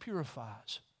always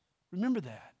purifies. Remember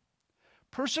that.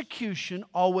 Persecution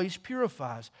always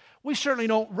purifies. We certainly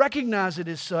don't recognize it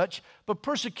as such, but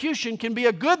persecution can be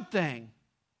a good thing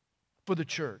for the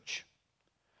church.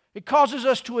 It causes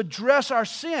us to address our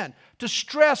sin, to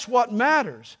stress what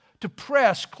matters, to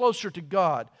press closer to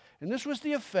God. And this was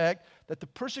the effect that the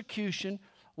persecution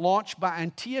launched by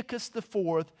Antiochus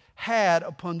IV had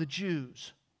upon the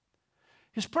Jews.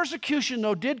 His persecution,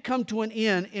 though, did come to an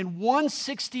end in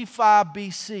 165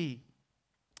 BC.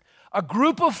 A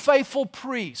group of faithful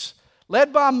priests,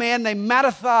 led by a man named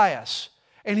Mattathias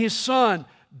and his son,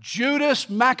 Judas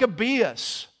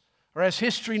Maccabeus, or as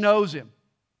history knows him,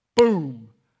 boom,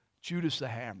 Judas the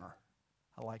Hammer.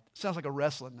 Sounds like a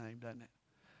wrestling name, doesn't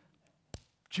it?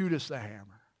 Judas the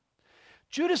Hammer.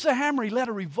 Judas the Hammer, he led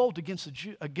a revolt against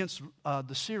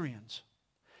the Syrians.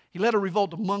 He led a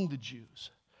revolt among the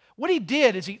Jews. What he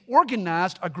did is he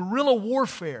organized a guerrilla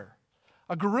warfare,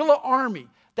 a guerrilla army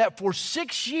that for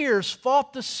 6 years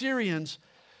fought the Syrians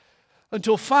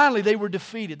until finally they were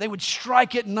defeated. They would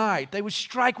strike at night. They would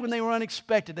strike when they were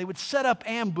unexpected. They would set up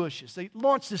ambushes. They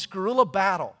launched this guerrilla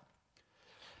battle.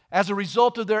 As a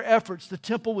result of their efforts, the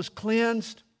temple was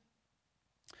cleansed.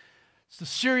 The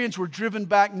Syrians were driven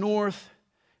back north.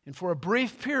 And for a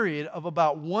brief period of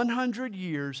about 100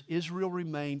 years, Israel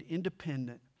remained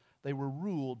independent. They were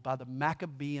ruled by the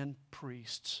Maccabean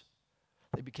priests.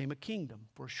 They became a kingdom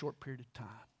for a short period of time.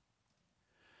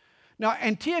 Now,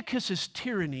 Antiochus'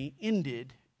 tyranny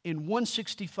ended in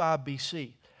 165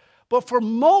 BC. But for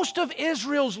most of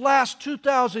Israel's last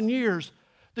 2,000 years,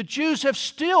 the Jews have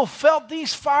still felt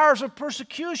these fires of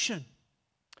persecution.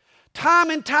 Time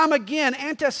and time again,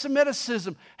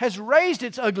 anti-Semitism has raised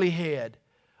its ugly head.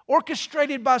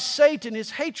 Orchestrated by Satan,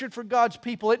 his hatred for God's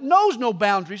people. It knows no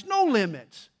boundaries, no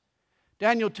limits.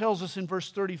 Daniel tells us in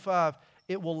verse 35,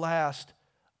 it will last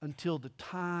until the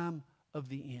time of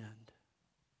the end.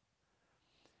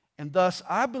 And thus,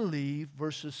 I believe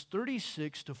verses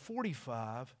 36 to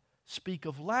 45 speak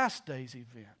of last days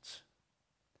events.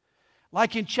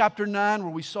 Like in chapter 9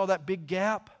 where we saw that big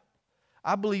gap,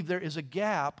 I believe there is a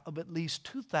gap of at least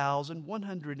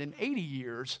 2,180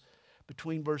 years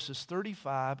between verses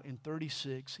 35 and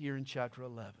 36 here in chapter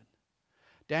 11.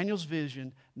 Daniel's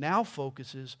vision now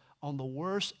focuses on the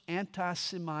worst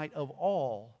anti-Semite of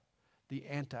all, the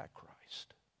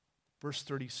Antichrist. Verse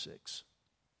 36.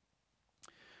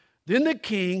 Then the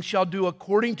king shall do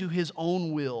according to his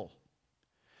own will.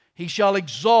 He shall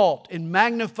exalt and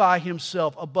magnify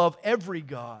himself above every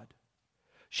god,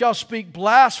 shall speak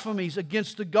blasphemies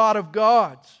against the God of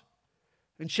gods,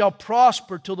 and shall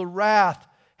prosper till the wrath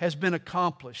has been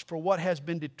accomplished, for what has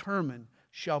been determined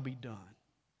shall be done.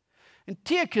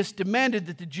 Antiochus demanded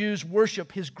that the Jews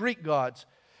worship his Greek gods,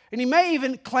 and he may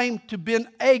even claim to have been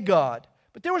a god,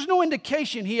 but there was no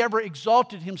indication he ever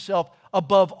exalted himself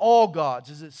above all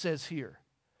gods, as it says here.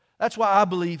 That's why I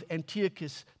believe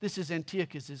this is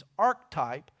Antiochus'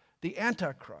 archetype, the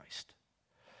Antichrist.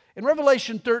 In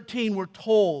Revelation 13, we're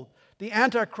told the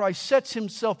Antichrist sets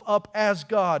himself up as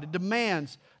God and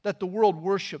demands that the world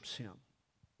worships him.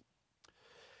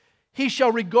 He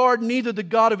shall regard neither the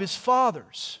God of his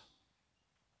fathers.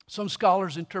 Some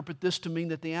scholars interpret this to mean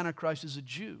that the Antichrist is a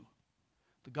Jew,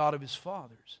 the God of his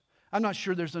fathers. I'm not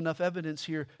sure there's enough evidence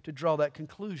here to draw that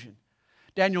conclusion.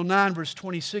 Daniel 9 verse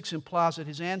 26 implies that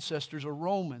his ancestors are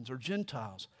Romans or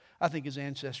Gentiles. I think his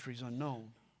ancestry is unknown.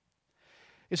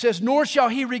 It says, nor shall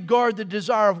he regard the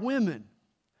desire of women.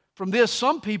 From this,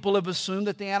 some people have assumed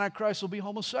that the Antichrist will be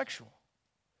homosexual.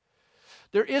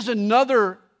 There is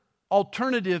another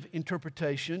alternative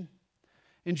interpretation.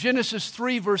 In Genesis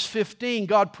 3 verse 15,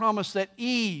 God promised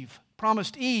Eve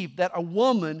that a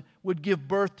woman would give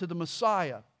birth to the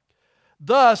Messiah.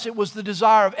 Thus, it was the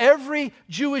desire of every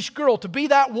Jewish girl to be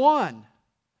that one.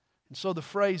 And so the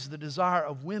phrase, the desire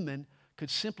of women,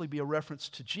 could simply be a reference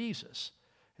to Jesus.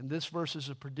 And this verse is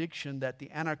a prediction that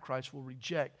the Antichrist will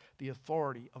reject the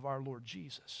authority of our Lord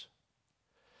Jesus.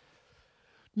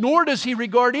 Nor does he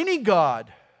regard any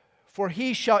God, for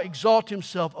he shall exalt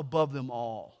himself above them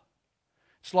all.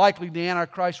 It's likely the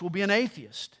Antichrist will be an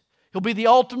atheist. He'll be the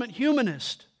ultimate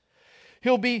humanist.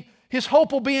 His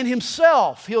hope will be in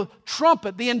himself. He'll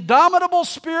trumpet the indomitable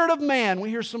spirit of man. We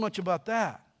hear so much about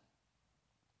that.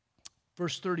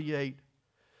 Verse 38,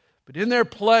 but in their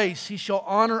place he shall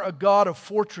honor a God of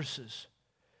fortresses,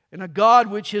 and a God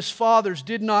which his fathers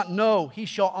did not know he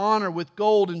shall honor with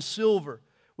gold and silver,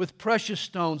 with precious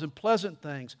stones and pleasant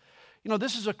things. You know,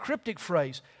 this is a cryptic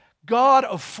phrase. God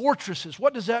of fortresses.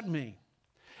 What does that mean?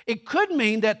 It could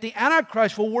mean that the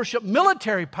Antichrist will worship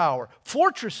military power,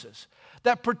 fortresses,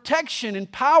 that protection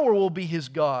and power will be his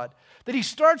God, that he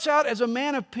starts out as a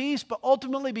man of peace but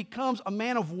ultimately becomes a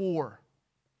man of war.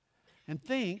 And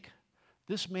think,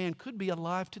 this man could be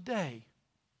alive today,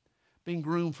 being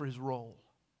groomed for his role.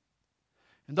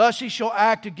 And thus he shall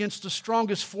act against the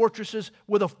strongest fortresses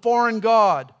with a foreign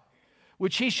god,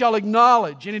 which he shall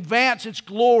acknowledge and advance its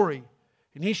glory.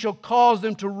 And he shall cause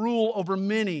them to rule over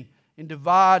many and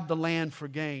divide the land for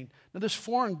gain. Now this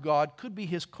foreign god could be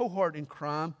his cohort in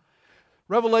crime.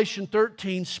 Revelation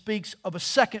 13 speaks of a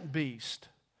second beast,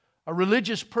 a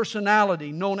religious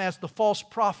personality known as the false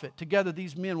prophet. Together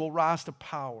these men will rise to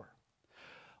power.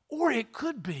 Or it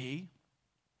could be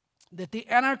that the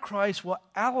Antichrist will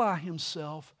ally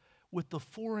himself with the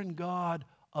foreign god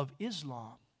of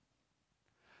Islam.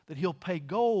 That he'll pay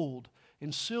gold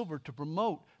and silver to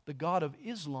promote the god of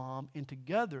Islam, and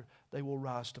together they will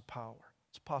rise to power.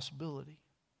 It's a possibility.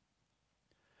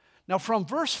 Now from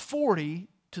verse 40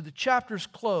 to the chapter's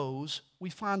close, we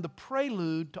find the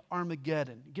prelude to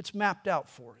Armageddon. It gets mapped out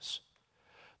for us.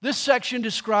 This section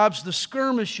describes the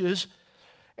skirmishes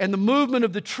and the movement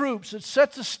of the troops that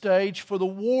sets the stage for the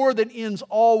war that ends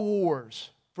all wars.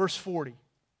 Verse 40.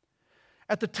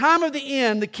 At the time of the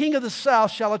end, the king of the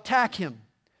south shall attack him,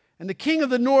 and the king of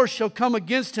the north shall come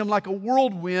against him like a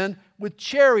whirlwind with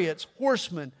chariots,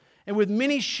 horsemen, and with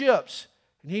many ships.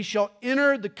 And he shall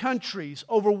enter the countries,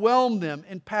 overwhelm them,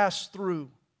 and pass through.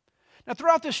 Now,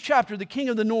 throughout this chapter, the king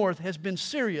of the north has been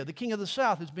Syria. The king of the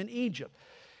south has been Egypt.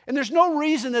 And there's no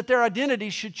reason that their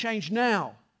identities should change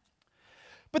now.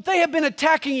 But they have been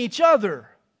attacking each other.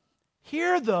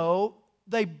 Here, though,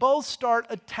 they both start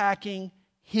attacking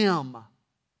him,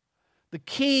 the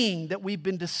king that we've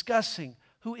been discussing,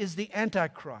 who is the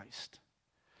Antichrist.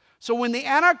 So when the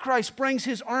Antichrist brings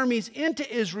his armies into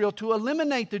Israel to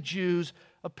eliminate the Jews,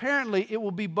 apparently it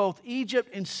will be both Egypt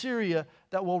and Syria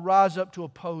that will rise up to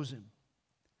oppose him.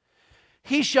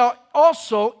 He shall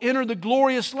also enter the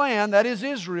glorious land, that is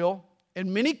Israel,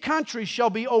 and many countries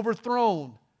shall be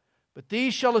overthrown. But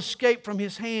these shall escape from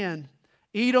his hand,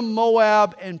 Edom,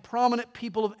 Moab, and prominent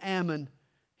people of Ammon.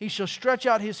 He shall stretch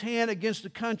out his hand against the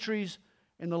countries,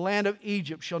 and the land of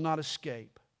Egypt shall not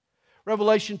escape.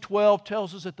 Revelation 12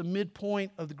 tells us at the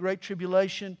midpoint of the Great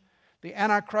Tribulation, the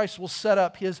Antichrist will set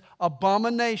up his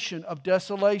abomination of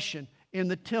desolation in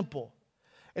the temple.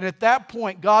 And at that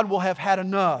point, God will have had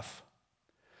enough.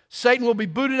 Satan will be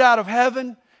booted out of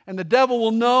heaven, and the devil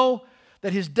will know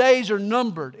that his days are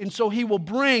numbered. And so he will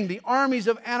bring the armies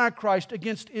of Antichrist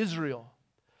against Israel.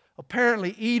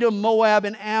 Apparently, Edom, Moab,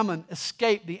 and Ammon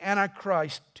escaped the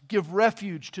Antichrist to give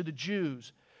refuge to the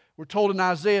Jews. We're told in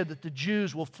Isaiah that the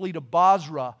Jews will flee to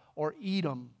Basra or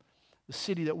Edom, the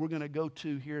city that we're going to go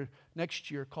to here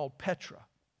next year called Petra.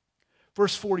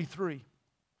 Verse 43.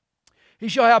 He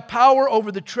shall have power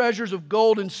over the treasures of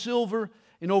gold and silver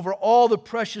and over all the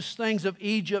precious things of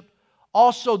Egypt.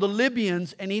 Also the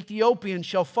Libyans and Ethiopians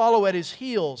shall follow at his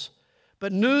heels.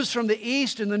 But news from the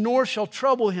east and the north shall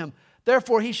trouble him.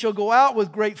 Therefore he shall go out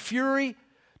with great fury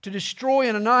to destroy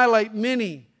and annihilate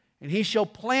many. And he shall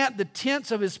plant the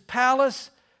tents of his palace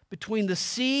between the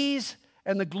seas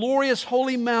and the glorious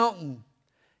holy mountain.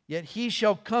 Yet he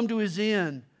shall come to his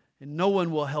end, and no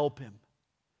one will help him.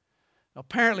 Now,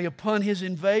 apparently, upon his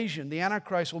invasion, the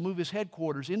Antichrist will move his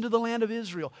headquarters into the land of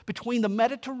Israel, between the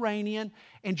Mediterranean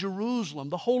and Jerusalem,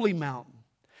 the holy mountain.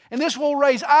 And this will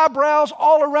raise eyebrows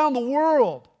all around the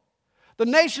world. The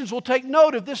nations will take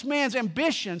note of this man's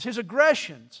ambitions, his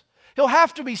aggressions. He'll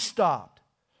have to be stopped.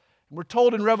 And we're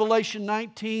told in Revelation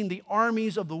 19, the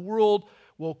armies of the world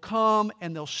will come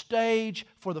and they'll stage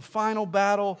for the final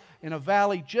battle in a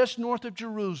valley just north of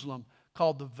Jerusalem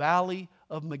called the Valley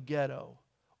of Megiddo,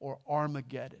 or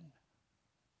Armageddon.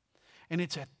 And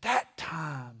it's at that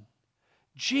time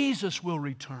Jesus will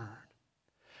return.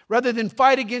 Rather than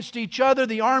fight against each other,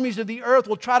 the armies of the earth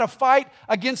will try to fight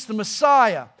against the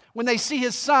Messiah when they see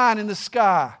his sign in the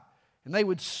sky. And they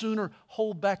would sooner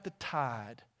hold back the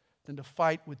tide than to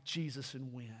fight with Jesus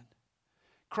and win.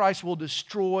 Christ will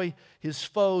destroy his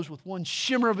foes with one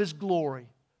shimmer of his glory,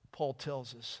 Paul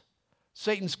tells us.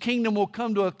 Satan's kingdom will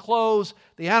come to a close.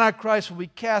 The Antichrist will be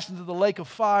cast into the lake of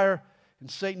fire,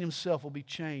 and Satan himself will be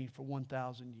chained for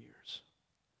 1,000 years.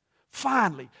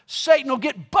 Finally, Satan will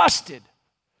get busted.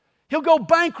 He'll go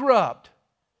bankrupt.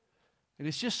 And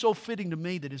it's just so fitting to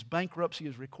me that his bankruptcy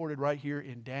is recorded right here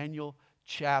in Daniel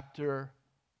chapter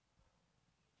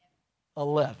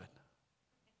 11.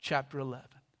 Chapter 11.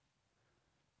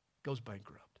 Goes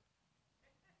bankrupt.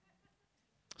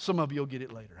 Some of you will get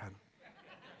it later, honey.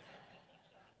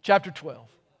 Chapter 12.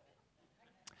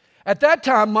 At that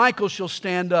time, Michael shall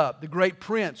stand up, the great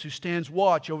prince who stands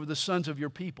watch over the sons of your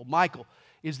people. Michael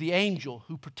is the angel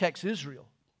who protects Israel.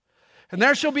 And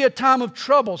there shall be a time of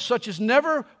trouble, such as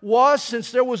never was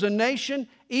since there was a nation,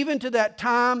 even to that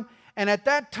time. And at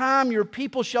that time your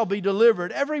people shall be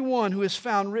delivered, every one who is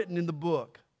found written in the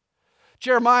book.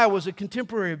 Jeremiah was a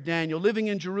contemporary of Daniel, living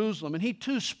in Jerusalem, and he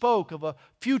too spoke of a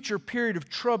future period of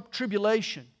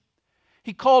tribulation.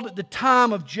 He called it the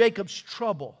time of Jacob's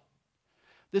trouble.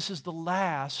 This is the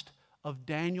last of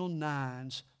Daniel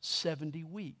 9's 70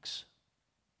 weeks.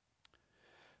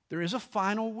 There is a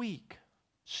final week,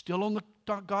 still on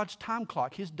God's time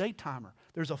clock, His day timer.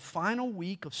 There's a final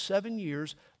week of 7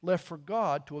 years left for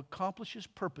God to accomplish His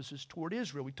purposes toward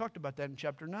Israel. We talked about that in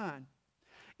chapter 9.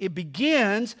 It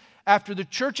begins after the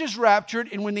church is raptured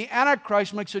and when the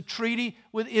Antichrist makes a treaty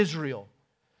with Israel.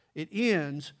 It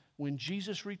ends when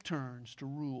Jesus returns to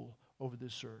rule over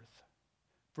this earth.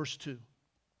 Verse 2.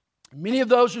 Many of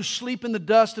those who sleep in the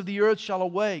dust of the earth shall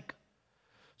awake,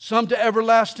 some to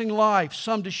everlasting life,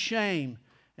 some to shame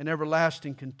and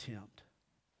everlasting contempt.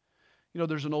 You know,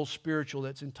 there's an old spiritual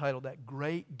that's entitled That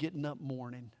Great Getting Up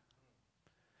Morning.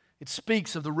 It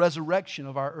speaks of the resurrection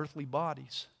of our earthly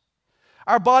bodies.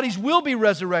 Our bodies will be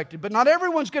resurrected, but not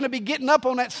everyone's going to be getting up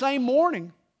on that same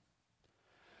morning.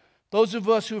 Those of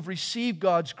us who have received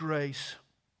God's grace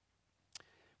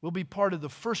will be part of the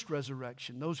first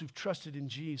resurrection. Those who've trusted in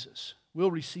Jesus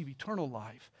will receive eternal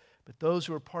life, but those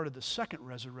who are part of the second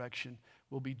resurrection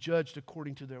will be judged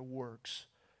according to their works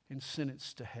and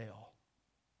sentenced to hell.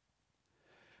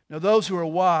 Now those who are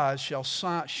wise shall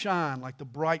shine like the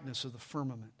brightness of the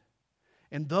firmament,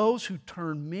 and those who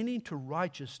turn many to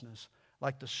righteousness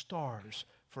like the stars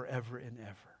forever and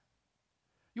ever.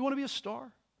 You want to be a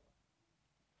star?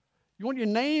 You want your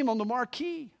name on the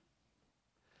marquee?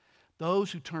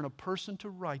 Those who turn a person to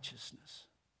righteousness,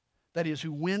 that is,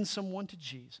 who win someone to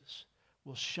Jesus,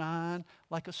 will shine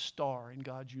like a star in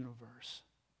God's universe.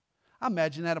 I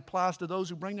imagine that applies to those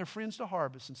who bring their friends to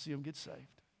harvest and see them get saved.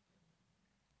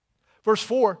 Verse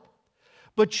 4,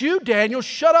 but you, Daniel,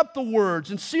 shut up the words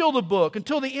and seal the book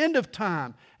until the end of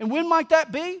time. And when might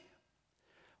that be?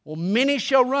 Well, many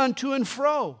shall run to and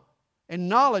fro, and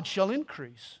knowledge shall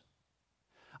increase.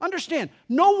 Understand,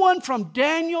 no one from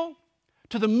Daniel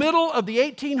to the middle of the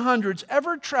 1800s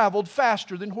ever traveled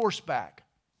faster than horseback.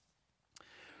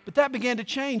 But that began to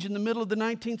change in the middle of the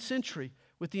 19th century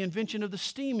with the invention of the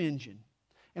steam engine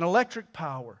and electric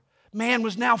power. Man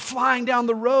was now flying down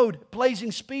the road at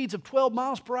blazing speeds of 12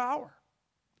 miles per hour.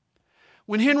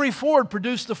 When Henry Ford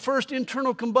produced the first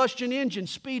internal combustion engine,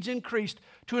 speeds increased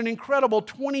to an incredible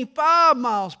 25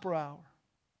 miles per hour.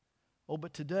 Oh,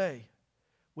 but today,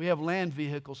 we have land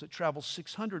vehicles that travel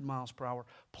 600 miles per hour.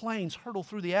 Planes hurtle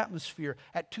through the atmosphere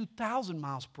at 2,000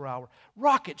 miles per hour.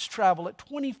 Rockets travel at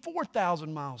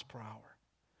 24,000 miles per hour.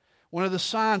 One of the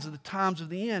signs of the times of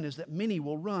the end is that many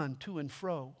will run to and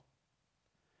fro.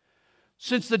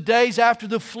 Since the days after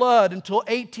the flood until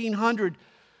 1800,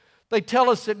 they tell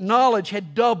us that knowledge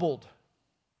had doubled.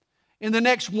 In the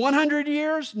next 100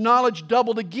 years, knowledge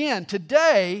doubled again.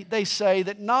 Today, they say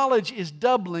that knowledge is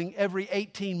doubling every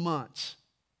 18 months.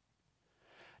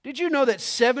 Did you know that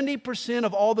 70%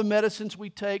 of all the medicines we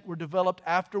take were developed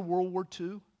after World War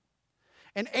II?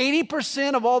 And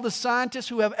 80% of all the scientists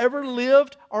who have ever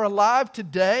lived are alive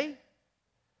today?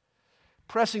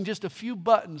 Pressing just a few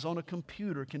buttons on a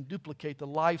computer can duplicate the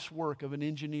life's work of an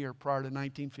engineer prior to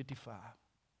 1955.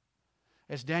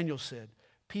 As Daniel said,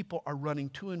 people are running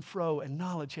to and fro and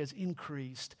knowledge has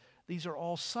increased. These are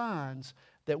all signs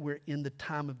that we're in the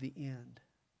time of the end.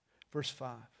 Verse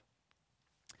 5.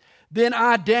 Then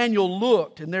I, Daniel,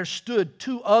 looked, and there stood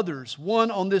two others, one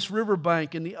on this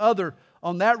riverbank and the other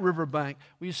on that riverbank.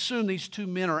 We assume these two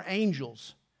men are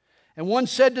angels. And one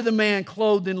said to the man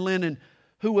clothed in linen,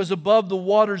 who was above the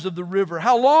waters of the river,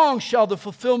 how long shall the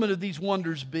fulfillment of these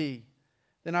wonders be?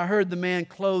 Then I heard the man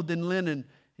clothed in linen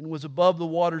and was above the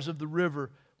waters of the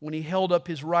river, when he held up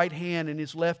his right hand and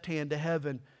his left hand to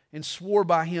heaven, and swore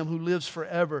by him who lives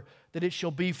forever, that it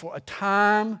shall be for a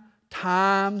time,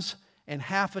 times, and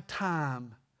half a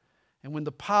time. And when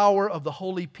the power of the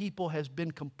holy people has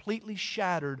been completely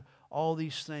shattered, all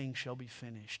these things shall be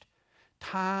finished.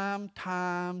 Time,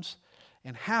 times,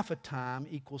 and half a time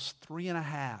equals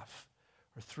 3.5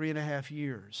 or 3.5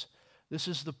 years. This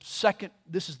is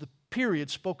the period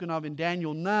spoken of in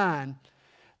Daniel 9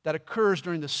 that occurs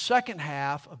during the second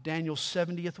half of Daniel's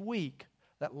 70th week.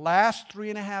 That last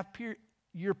 3.5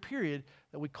 year period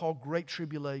that we call Great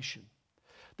Tribulation.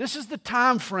 This is the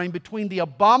time frame between the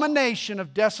abomination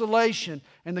of desolation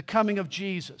and the coming of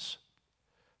Jesus.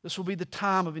 This will be the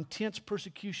time of intense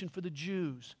persecution for the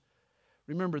Jews.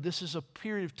 Remember, this is a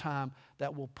period of time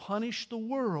that will punish the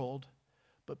world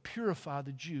but purify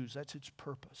the Jews. That's its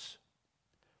purpose.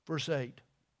 Verse 8.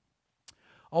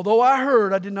 Although I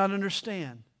heard, I did not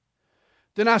understand.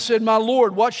 Then I said, my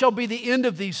Lord, what shall be the end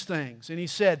of these things? And he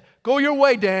said, go your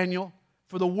way, Daniel,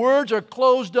 for the words are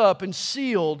closed up and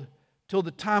sealed till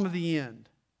the time of the end.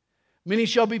 Many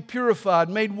shall be purified,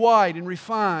 made white and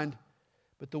refined,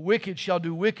 but the wicked shall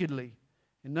do wickedly,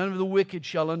 and none of the wicked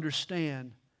shall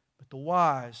understand, but the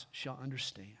wise shall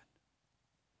understand.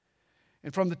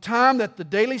 And from the time that the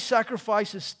daily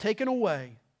sacrifice is taken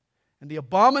away, and the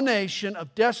abomination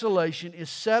of desolation is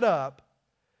set up,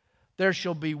 there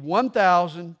shall be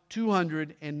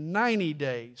 1,290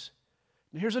 days.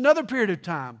 And here's another period of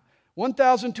time,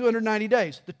 1,290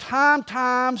 days. The time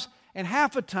times and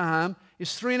half a time is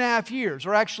 3.5 years,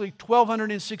 or actually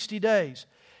 1,260 days.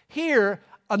 Here,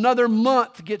 another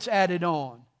month gets added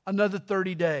on, another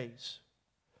 30 days.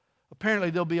 Apparently,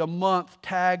 there'll be a month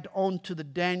tagged onto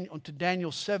Daniel's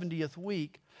 70th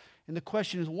week. And the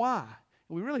question is why?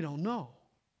 We really don't know.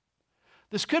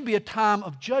 This could be a time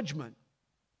of judgment.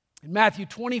 In Matthew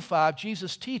 25,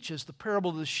 Jesus teaches the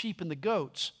parable of the sheep and the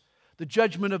goats, the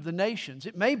judgment of the nations.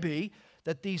 It may be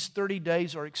that these 30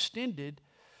 days are extended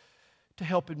to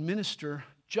help administer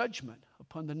judgment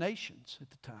upon the nations at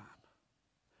the time.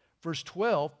 Verse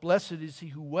 12, blessed is he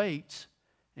who waits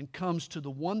and comes to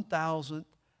the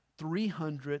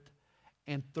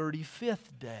 1,335th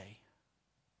day.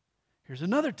 Here's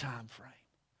another time frame.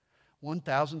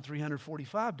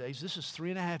 1,345 days. This is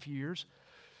 3.5 years,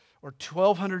 or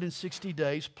 1,260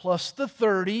 days, plus the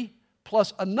 30,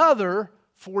 plus another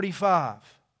 45.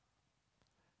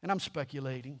 And I'm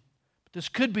speculating, but this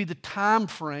could be the time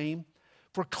frame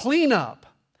for cleanup.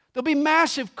 There'll be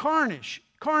massive carnage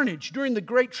during the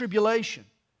Great Tribulation.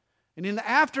 And in the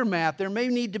aftermath, there may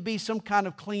need to be some kind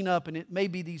of cleanup, and it may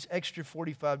be these extra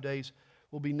 45 days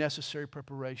will be necessary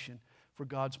preparation for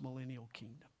God's millennial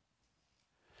kingdom.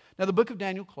 Now, the book of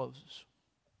Daniel closes.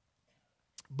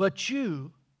 But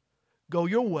you go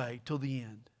your way till the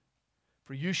end,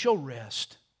 for you shall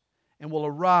rest and will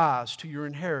arise to your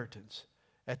inheritance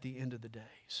at the end of the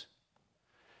days.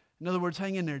 In other words,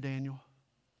 hang in there, Daniel.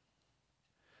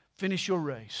 Finish your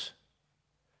race.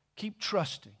 Keep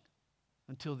trusting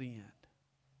until the end.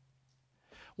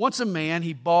 Once a man,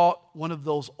 he bought one of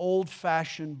those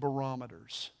old-fashioned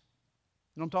barometers.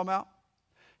 You know what I'm talking about?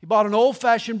 He bought an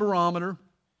old-fashioned barometer.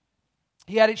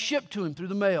 He had it shipped to him through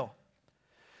the mail.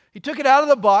 He took it out of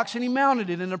the box and he mounted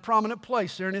it in a prominent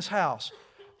place there in his house.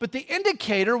 But the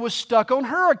indicator was stuck on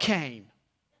hurricane.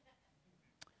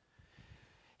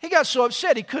 He got so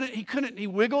upset he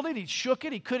wiggled it, he shook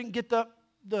it, he couldn't get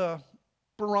the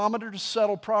barometer to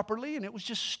settle properly, and it was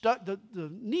just stuck, the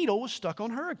needle was stuck on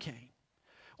hurricane.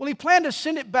 Well, he planned to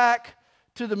send it back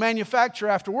to the manufacturer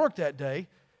after work that day,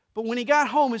 but when he got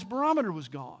home, his barometer was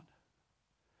gone.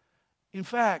 In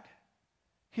fact,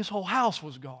 his whole house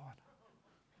was gone.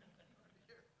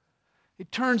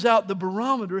 It turns out the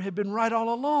barometer had been right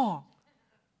all along.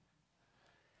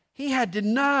 He had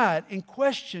denied and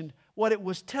questioned what it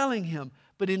was telling him,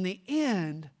 but in the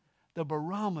end, the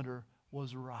barometer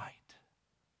was right.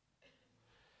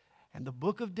 And the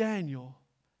book of Daniel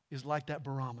is like that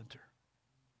barometer.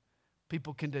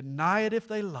 People can deny it if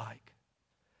they like,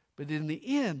 but in the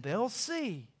end, they'll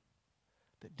see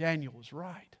that Daniel was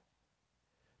right.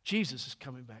 Jesus is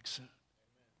coming back soon.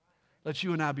 Let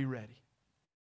you and I be ready.